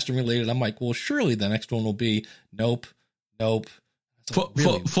podcasting related. I'm like, well, surely the next one will be nope. It's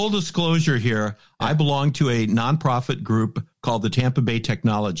Full disclosure here, yeah. I belong to a nonprofit group called the Tampa Bay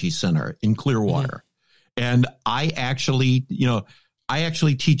Technology Center in Clearwater. Mm-hmm. And I actually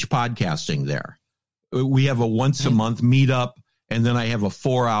teach podcasting there. We have a once a month meetup, and then I have a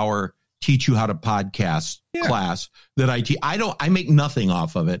 4-hour teach you how to podcast class that I teach. I make nothing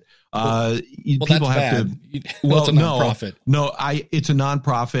off of it. People have to. Well, it's a nonprofit. No, it's a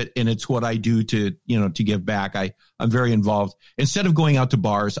nonprofit, and it's what I do to give back. I'm very involved. Instead of going out to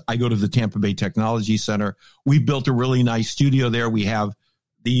bars, I go to the Tampa Bay Technology Center. We built a really nice studio there. We have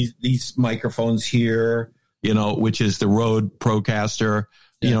these microphones here, which is the Rode Procaster.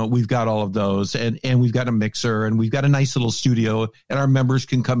 Yeah. We've got all of those, and we've got a mixer, and we've got a nice little studio, and our members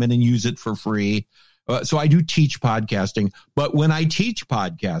can come in and use it for free. So I do teach podcasting, but when I teach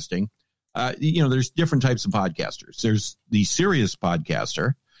podcasting, there's different types of podcasters. There's the serious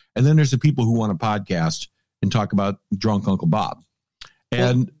podcaster, and then there's the people who want to podcast and talk about Drunk Uncle Bob.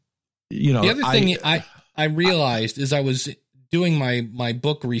 And, the other thing I realized as I was doing my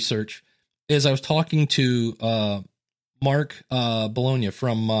book research is I was talking to Mark Bologna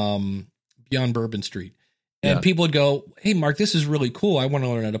from Beyond Bourbon Street. And people would go, hey, Mark, this is really cool. I want to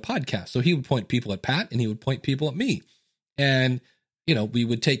learn how to podcast. So he would point people at Pat and he would point people at me. And, we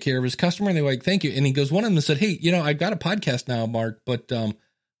would take care of his customer and they were like, thank you. And he goes, one of them said, hey, I've got a podcast now, Mark, but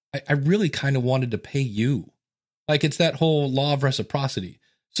I really kind of wanted to pay you. Like it's that whole law of reciprocity.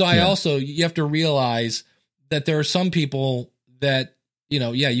 So you have to realize that there are some people that,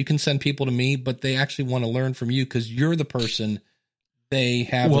 you can send people to me, but they actually want to learn from you because you're the person they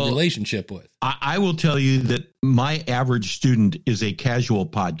have a relationship with. I will tell you that my average student is a casual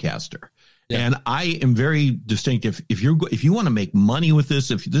podcaster. Yeah. And I am very distinctive. If you want to make money with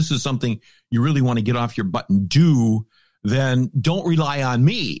this, if this is something you really want to get off your butt and do, then don't rely on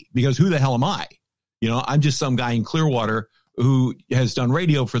me because who the hell am I? I'm just some guy in Clearwater who has done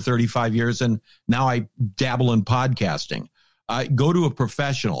radio for 35 years. And now I dabble in podcasting. Go to a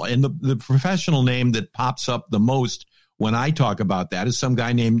professional, and the professional name that pops up the most when I talk about that is some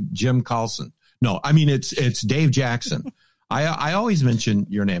guy named Jim Carlson. No, I mean, it's Dave Jackson. I always mention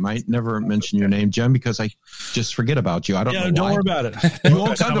your name. I never mention your name, Jim, because I just forget about you. I don't know why. Don't worry about it. You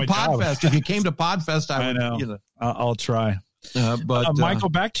won't come to PodFest. If you came to PodFest, I would, know. I'll try. But Michael,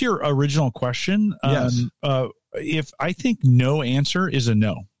 back to your original question. Yes. If I think no answer is a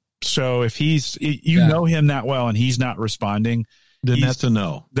no. So if know him that well and he's not responding, then that's a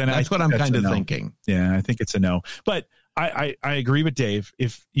no. Then that's what I'm kind of thinking. Yeah, I think it's a no. But I agree with Dave.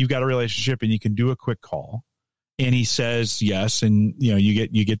 If you've got a relationship and you can do a quick call and he says yes, and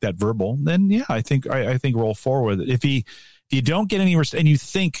you get that verbal, then I think roll forward with it. If you don't get any and you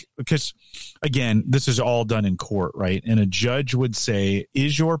think, because again, this is all done in court, right? And a judge would say,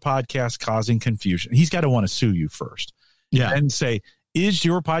 is your podcast causing confusion? He's got to want to sue you first. Yeah. And say, is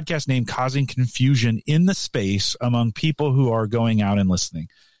your podcast name causing confusion in the space among people who are going out and listening?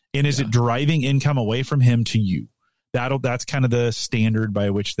 And is it driving income away from him to you? That's kind of the standard by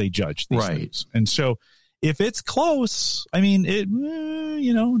which they judge these things. And so if it's close, I mean, do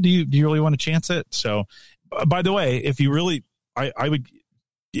you really want to chance it? So, by the way, if you really, I would,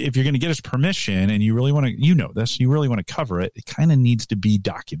 if you're going to get his permission and you really want to, you really want to cover it, it kind of needs to be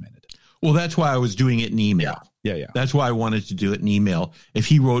documented. Well, that's why I was doing it in email. Yeah. That's why I wanted to do it in email. If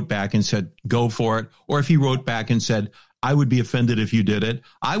he wrote back and said, go for it, or if he wrote back and said, I would be offended if you did it,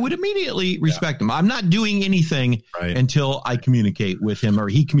 I would immediately respect him. I'm not doing anything until I communicate with him or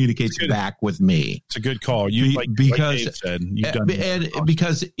he communicates back with me. It's a good call. Because Dave said, you've done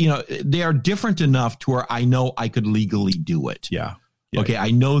because they are different enough to where I know I could legally do it. Yeah. Okay,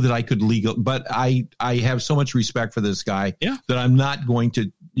 I know that I could but I have so much respect for this guy that I'm not going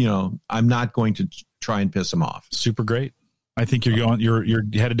to, try and piss him off. Super great. I think you're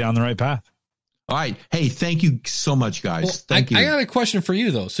headed down the right path. All right. Hey, thank you so much, guys. Thank you. I got a question for you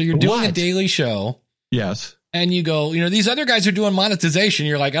though. So you're doing a daily show. Yes. And you go, these other guys are doing monetization.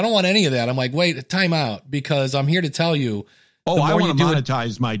 You're like, I don't want any of that. I'm like, wait, time out, because I'm here to tell you. Oh, I want to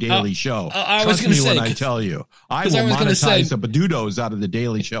monetize my daily show. I was going to say, when I tell you, I will monetize the Badudos out of the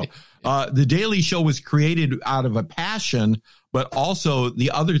Daily Show. The Daily Show was created out of a passion, but also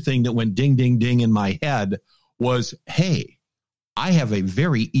the other thing that went ding, ding, ding in my head was, hey, I have a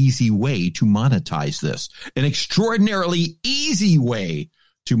very easy way to monetize this, an extraordinarily easy way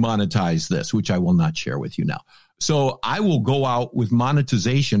to monetize this, which I will not share with you now. So I will go out with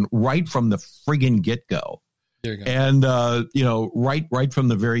monetization right from the friggin' get-go. There you go. And, right from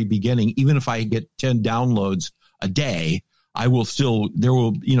the very beginning, even if I get 10 downloads a day, hey,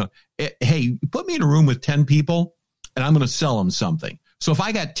 put me in a room with 10 people and I'm going to sell them something. So if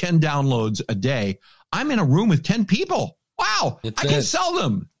I got 10 downloads a day, I'm in a room with 10 people. Wow, I can sell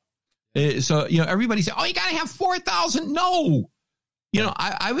them. So, everybody say, oh, you got to have 4,000. No.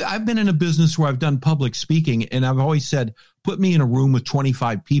 I've been in a business where I've done public speaking, and I've always said, put me in a room with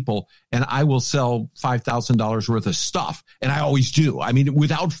 25 people and I will sell $5,000 worth of stuff. And I always do. I mean,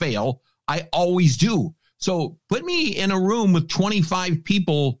 without fail, I always do. So put me in a room with 25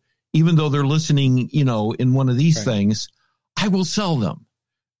 people, even though they're listening, in one of these things, I will sell them.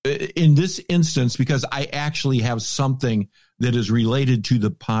 In this instance, because I actually have something that is related to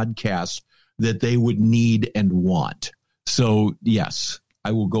the podcast that they would need and want. So, yes,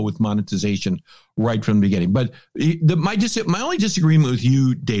 I will go with monetization right from the beginning. But my only disagreement with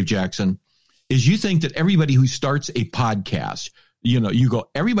you, Dave Jackson, is you think that everybody who starts a podcast,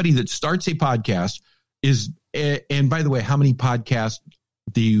 everybody that starts a podcast is, and by the way, how many podcasts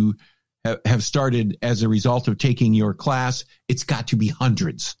do you have started as a result of taking your class? It's got to be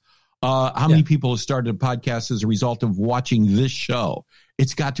hundreds. How many people have started a podcast as a result of watching this show?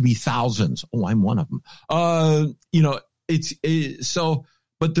 It's got to be thousands. Oh, I'm one of them.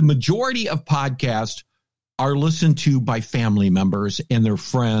 But the majority of podcasts are listened to by family members and their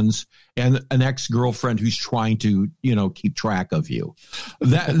friends and an ex-girlfriend who's trying to, keep track of you.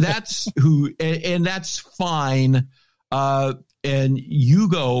 That's who, and that's fine. And you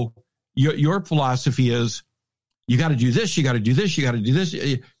go, your philosophy is, you got to do this, you got to do this, you got to do this,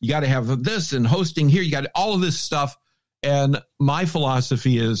 you got to have this and hosting here, you got all of this stuff. And my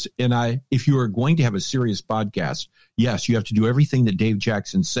philosophy is, if you are going to have a serious podcast, yes, you have to do everything that Dave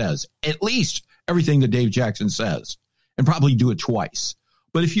Jackson says, at least everything that Dave Jackson says, and probably do it twice.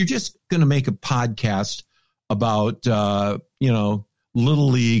 But if you're just going to make a podcast about, Little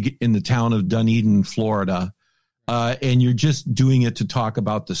League in the town of Dunedin, Florida, and you're just doing it to talk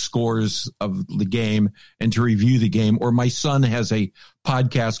about the scores of the game and to review the game. Or my son has a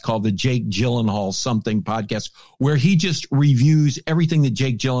podcast called the Jake Gyllenhaal something podcast, where he just reviews everything that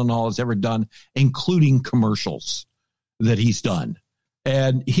Jake Gyllenhaal has ever done, including commercials that he's done.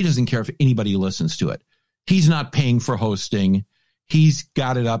 And he doesn't care if anybody listens to it. He's not paying for hosting. He's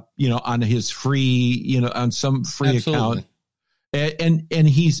got it up, on his free, on some free account. And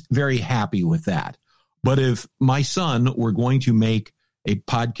he's very happy with that. But if my son were going to make a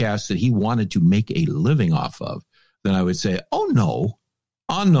podcast that he wanted to make a living off of, then I would say, no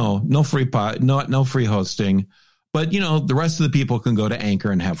free no free hosting. But the rest of the people can go to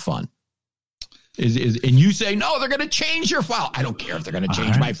Anchor and have fun. And you say, no, they're going to change your file. I don't care if they're going to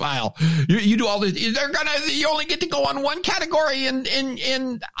change my file. You do all this. You only get to go on one category in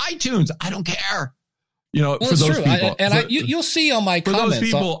iTunes. I don't care. For those people. You'll see on my comments. For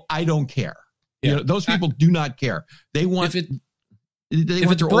those people, I don't care. Yeah. Those people do not care. They want if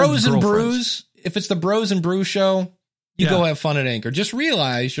it's Bros and Brews. If it's the Bros and Brew show, you go have fun at Anchor. Just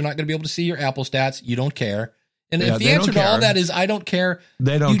realize you're not going to be able to see your Apple stats. You don't care. And if the answer to all that is I don't care,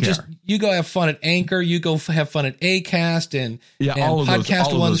 they don't care. You go have fun at Anchor. You go have fun at Acast and all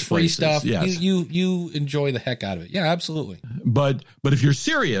Podcast One's free places. stuff. Yes. You enjoy the heck out of it. Yeah, absolutely. But if you're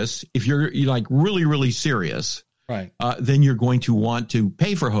serious, if you're like really, really serious, right, then you're going to want to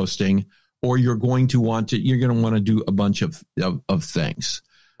pay for hosting. Or you're going to want to do a bunch of things.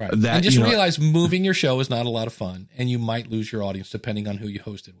 Right. And just realize moving your show is not a lot of fun, and you might lose your audience depending on who you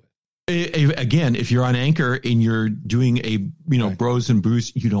host it with. Again, if you're on Anchor and you're doing a Bros and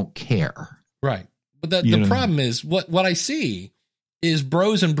Brews, you don't care. Right. But the problem is what I see is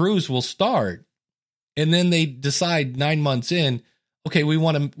Bros and Brews will start, and then they decide 9 months in, okay, we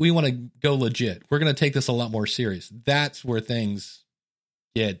want to go legit. We're going to take this a lot more serious. That's where things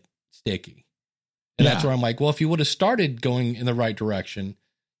get sticky. And that's where I'm like, well, if you would have started going in the right direction,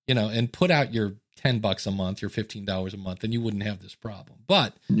 and put out your $10 a month, your $15 a month, then you wouldn't have this problem.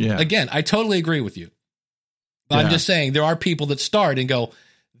 But again, I totally agree with you. I'm just saying there are people that start and go,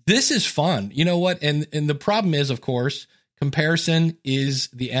 this is fun. You know what? And the problem is, of course, comparison is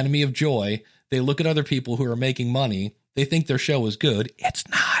the enemy of joy. They look at other people who are making money. They think their show is good. It's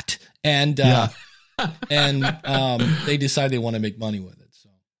not. And, they decide they want to make money with it.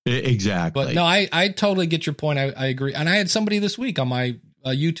 Exactly. But no, I totally get your point. I agree. And I had somebody this week on my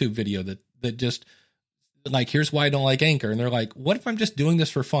YouTube video that just like, here's why I don't like Anchor. And they're like, what if I'm just doing this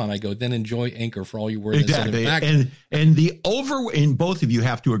for fun? I go, then enjoy Anchor for all you worth. Exactly. And both of you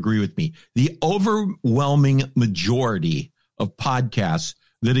have to agree with me. The overwhelming majority of podcasts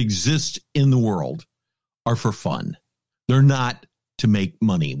that exist in the world are for fun. They're not to make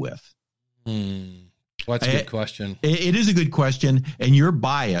money with. Well, that's a good question. It is a good question, and you're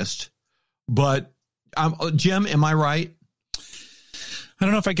biased. But Jim, am I right? I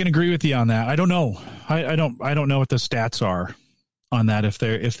don't know if I can agree with you on that. I don't know. I don't know what the stats are on that if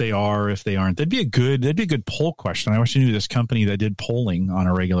they are, if they aren't. That'd be a good poll question. I wish I knew this company that did polling on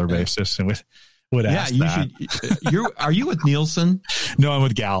a regular basis and would ask that. Are you with Nielsen? No, I'm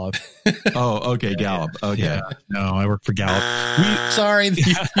with Gallup. Oh, okay, Gallup. Okay, yeah. No, I work for Gallup. Sorry,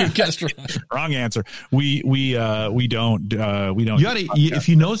 you guessed wrong answer. We don't. You gotta, if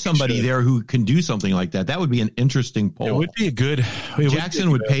you know somebody there who can do something like that, that would be an interesting poll. It would be a good.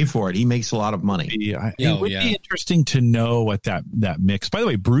 Jackson would pay for it. He makes a lot of money. It would be interesting to know what that mix. By the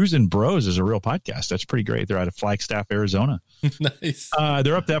way, Brews and Bros is a real podcast. That's pretty great. They're out of Flagstaff, Arizona. Nice.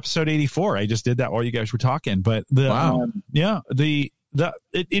 They're up to episode 84. I just did that while you guys were talking, but it'd be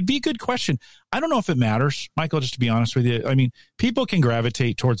a good question. I don't know if it matters, Michael, just to be honest with you. I mean, people can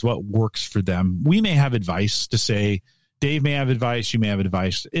gravitate towards what works for them. We may have advice to say, Dave may have advice, you may have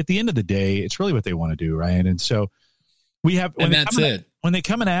advice. At the end of the day, it's really what they want to do, right? And so we have, and that's it. When they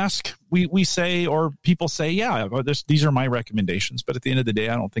come and ask, we say, or people say, yeah, these are my recommendations. But at the end of the day,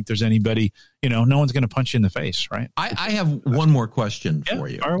 I don't think there's anybody, no one's going to punch you in the face, right? I have one more question for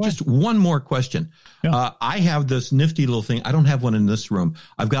you. Just one more question. Yeah. I have this nifty little thing. I don't have one in this room.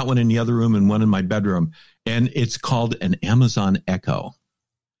 I've got one in the other room and one in my bedroom. And it's called an Amazon Echo.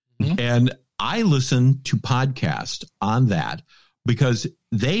 Mm-hmm. And I listen to podcasts on that because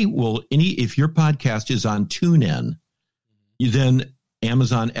they will, if your podcast is on TuneIn, then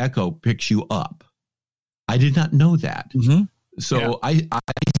Amazon Echo picks you up. I did not know that. Mm-hmm. So I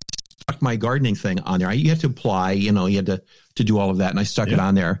stuck my gardening thing on there. You had to apply, you had to do all of that. And I stuck it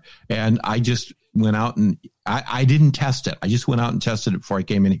on there. And I just went out and I didn't test it. I just went out and tested it before I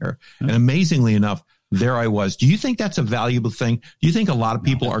came in here. Mm-hmm. And amazingly enough, there I was. Do you think that's a valuable thing? Do you think a lot of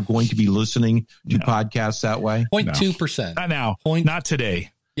people are going to be listening to podcasts that way? 0.2%. Not now. Not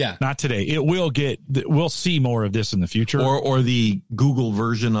today. Yeah. Not today. We'll see more of this in the future. Or the Google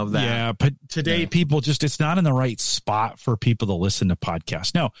version of that. Yeah. But today people it's not in the right spot for people to listen to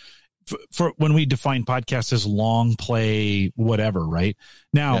podcasts. No, for when we define podcasts as long play, whatever, right?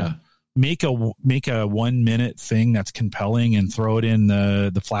 Now make a 1 minute thing that's compelling and throw it in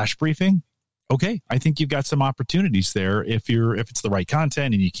the flash briefing. Okay. I think you've got some opportunities there if it's the right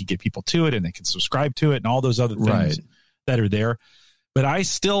content and you can get people to it and they can subscribe to it and all those other things that are there. But I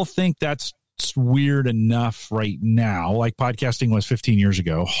still think that's weird enough right now, like podcasting was 15 years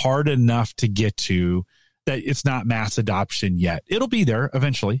ago, hard enough to get to that it's not mass adoption yet. It'll be there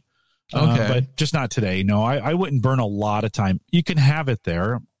eventually, but just not today. No, I wouldn't burn a lot of time. You can have it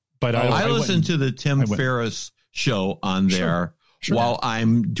there, but I listen to the Tim Ferriss show on there while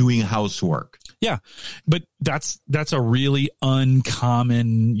I'm doing housework. Yeah, but that's a really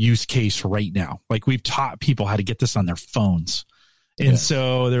uncommon use case right now. Like we've taught people how to get this on their phones. And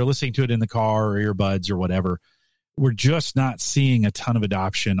so they're listening to it in the car or earbuds or whatever. We're just not seeing a ton of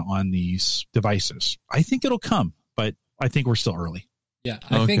adoption on these devices. I think it'll come, but I think we're still early. Yeah,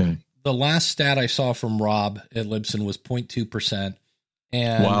 I think the last stat I saw from Rob at Libsyn was 0.2%.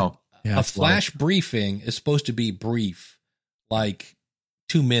 And a flash briefing is supposed to be brief, like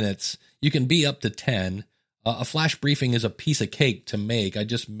 2 minutes. You can be up to 10. A flash briefing is a piece of cake to make. I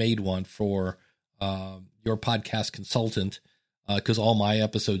just made one for your podcast consultant. Because all my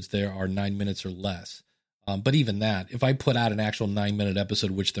episodes there are 9 minutes or less. But even that, if I put out an actual 9-minute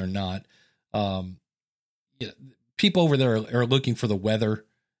episode, which they're not, people over there are looking for the weather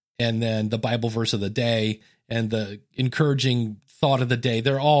and then the Bible verse of the day and the encouraging thought of the day.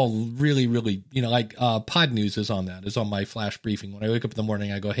 They're all really, really, like Pod News is on my flash briefing. When I wake up in the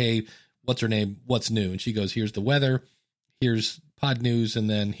morning, I go, hey, what's her name? What's new? And she goes, here's the weather, here's Pod News, and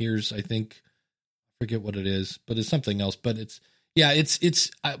then here's, I forget what it is, but it's something else. But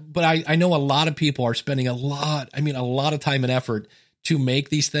but I know a lot of people are spending a lot of time and effort to make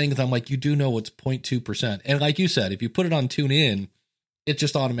these things. I'm like, you do know it's 0.2%. And like you said, if you put it on TuneIn, it's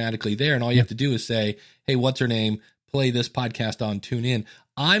just automatically there. And all you have to do is say, hey, what's her name? Play this podcast on TuneIn.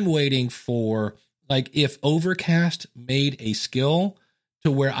 I'm waiting for, like, if Overcast made a skill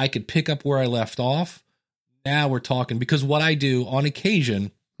to where I could pick up where I left off. Now we're talking, because what I do on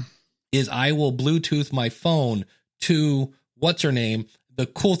occasion is I will Bluetooth my phone to what's her name. The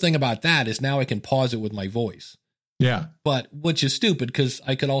cool thing about that is now I can pause it with my voice. Yeah. But which is stupid because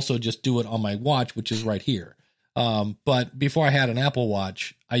I could also just do it on my watch, which is right here. But before I had an Apple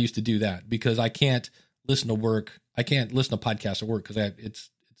Watch, I used to do that because I can't listen to work. I can't listen to podcasts at work because I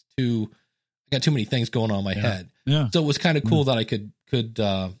got too many things going on in my head. Yeah. So it was kind of cool that I could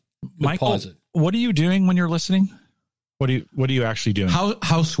Michael, pause it. What are you doing when you're listening? What are you actually doing?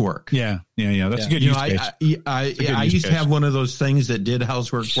 Housework. Yeah. That's a good use case. I used to have one of those things that did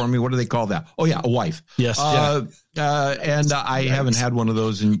housework for me. What do they call that? Oh yeah, a wife. Yes. And I haven't had one of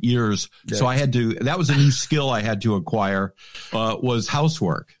those in years. Yeah. So that was a new skill I had to acquire, was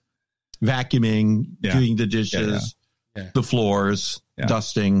housework, vacuuming, doing the dishes, the floors,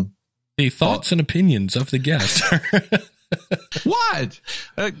 dusting. The thoughts and opinions of the guest. What?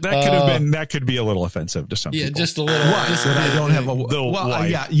 That could be a little offensive to some people. Yeah, just a little. I don't have a wife.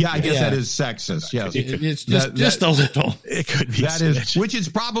 I guess that is sexist. Yes, it's just a little. It could be which is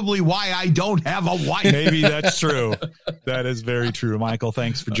probably why I don't have a wife. Maybe that's true. That is very true. Michael,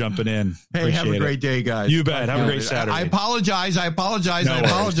 thanks for jumping in. Hey, have a great day, guys. You bet. Have a great Saturday. I apologize. No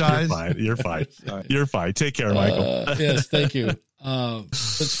You're fine. You're fine. Take care, Michael. Yes, thank you. But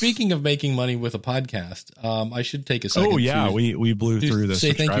speaking of making money with a podcast, I should take a second. Oh yeah, we blew through this.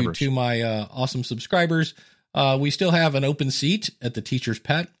 Say thank you to my awesome subscribers. We still have an open seat at the Teacher's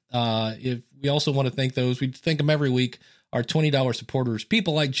Pet. If we also want to thank those, we thank them every week. Our $20 supporters,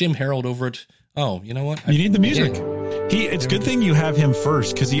 people like Jim Harold over at. Oh, you know what? You need the music. It's a good thing you have him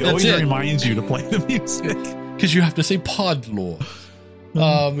first because he always reminds you to play the music. Because you have to say Podlore.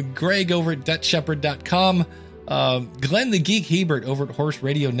 Greg over at DebtShepherd.com. Glenn the Geek Hebert over at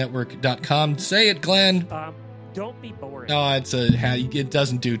HorseRadioNetwork.com. Say it, Glenn. Don't be boring. No, it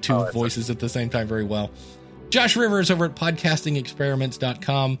doesn't do two voices at the same time very well. Josh Rivers over at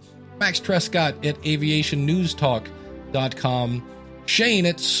PodcastingExperiments.com. Max Trescott at AviationNewsTalk.com. Shane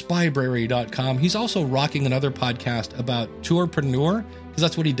at Spybrary.com. He's also rocking another podcast about tourpreneur, because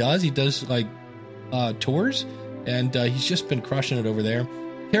that's what he does. He does tours, and he's just been crushing it over there.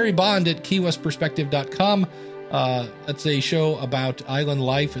 Terry Bond at KeyWestPerspective.com. That's a show about island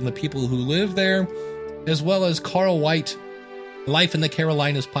life and the people who live there, as well as Carl White, Life in the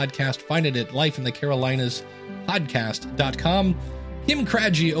Carolinas podcast. Find it at lifeinthecarolinaspodcast.com. Kim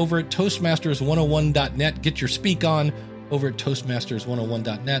Craggy over at Toastmasters101.net. Get your speak on over at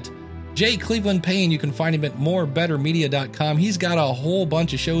Toastmasters101.net. Jay Cleveland Payne, you can find him at morebettermedia.com. He's got a whole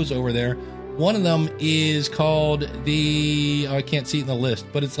bunch of shows over there. One of them is called I can't see it in the list,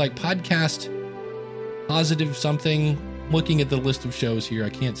 but it's like podcast positive something. Looking at the list of shows here, I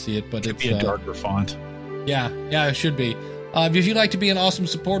can't see it, but it's a darker font. Yeah, it should be. If you'd like to be an awesome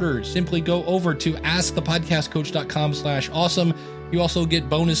supporter, simply go over to askthepodcastcoach.com/awesome. You also get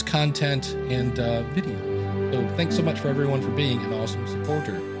bonus content and videos. So thanks so much for everyone for being an awesome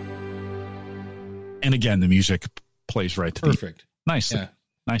supporter. And again, the music plays right to perfect. Nicely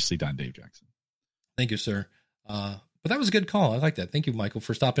done, Dave Jackson. Thank you, sir. But that was a good call. I like that. Thank you, Michael,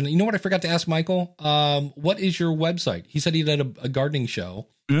 for stopping. You know what I forgot to ask Michael? What is your website? He said he did a gardening show.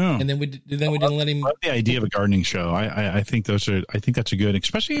 Yeah. And then we didn't let him. I love the idea of a gardening show. I think that's a good,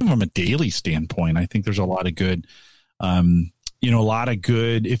 especially from a daily standpoint. I think there's a lot of good,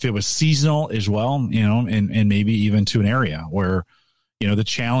 if it was seasonal as well, and maybe even to an area where, the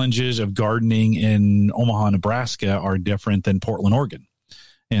challenges of gardening in Omaha, Nebraska are different than Portland, Oregon.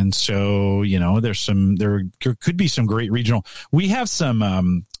 And so, there could be some great regional. We have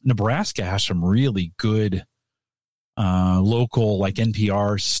some, Nebraska has some really good local, like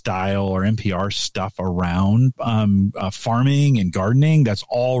NPR style or NPR stuff around farming and gardening. That's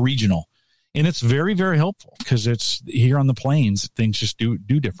all regional. And it's very, very helpful because it's here on the plains, things just do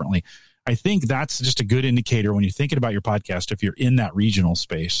differently. I think that's just a good indicator when you're thinking about your podcast, if you're in that regional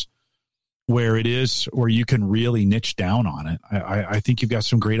space where you can really niche down on it. I think you've got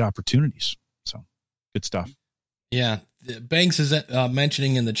some great opportunities. So good stuff. Yeah. Banks is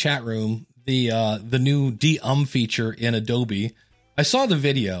mentioning in the chat room the new feature in Adobe. I saw the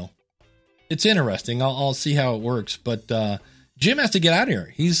video. It's interesting. I'll see how it works, but Jim has to get out of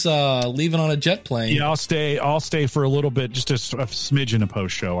here. He's leaving on a jet plane. Yeah, I'll stay for a little bit, just a smidge in a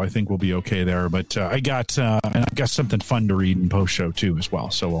post show. I think we'll be okay there. But I've got something fun to read in post show too as well.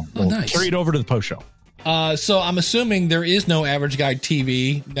 So we'll carry it over to the post show. So I'm assuming there is no Average Guy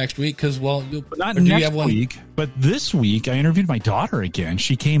TV next week because not next week, but this week I interviewed my daughter again.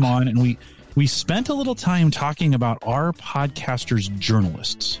 She came on and we spent a little time talking about our podcasters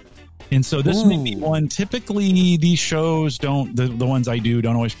journalists. And so this may be one. Typically, these shows the ones I do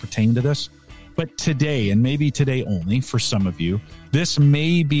don't always pertain to this. But today, and maybe today only for some of you, this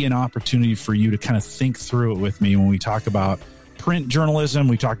may be an opportunity for you to kind of think through it with me when we talk about print journalism.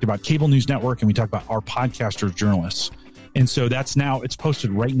 We talked about cable news network, and we talked about our podcasters journalists. And so it's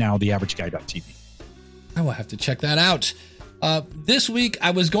posted right now, theaverageguy.tv. I will have to check that out. This week,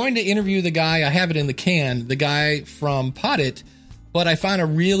 I was going to interview the guy, I have it in the can, the guy from Podit, But I found a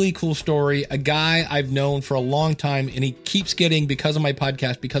really cool story, a guy I've known for a long time, and he keeps getting because of my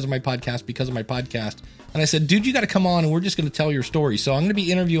podcast. And I said, dude, you got to come on, and we're just going to tell your story. So I'm going to be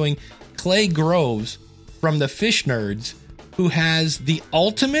interviewing Clay Groves from the Fish Nerds, who has the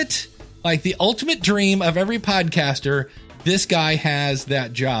ultimate dream of every podcaster. This guy has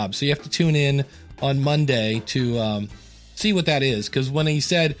that job. So you have to tune in on Monday to see what that is. Because when he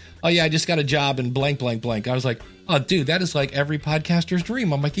said, oh, yeah, I just got a job in blank, blank, blank, I was like, oh, dude, that is like every podcaster's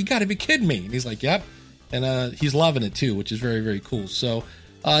dream. I'm like, you got to be kidding me. And he's like, yep. And he's loving it, too, which is very, very cool. So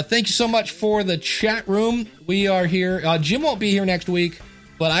thank you so much for the chat room. We are here. Jim won't be here next week,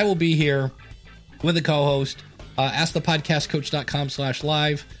 but I will be here with a co-host.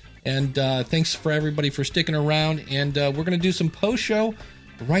 AskThePodcastCoach.com/live. And thanks for everybody for sticking around. And we're going to do some post-show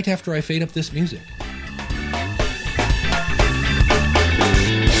right after I fade up this music.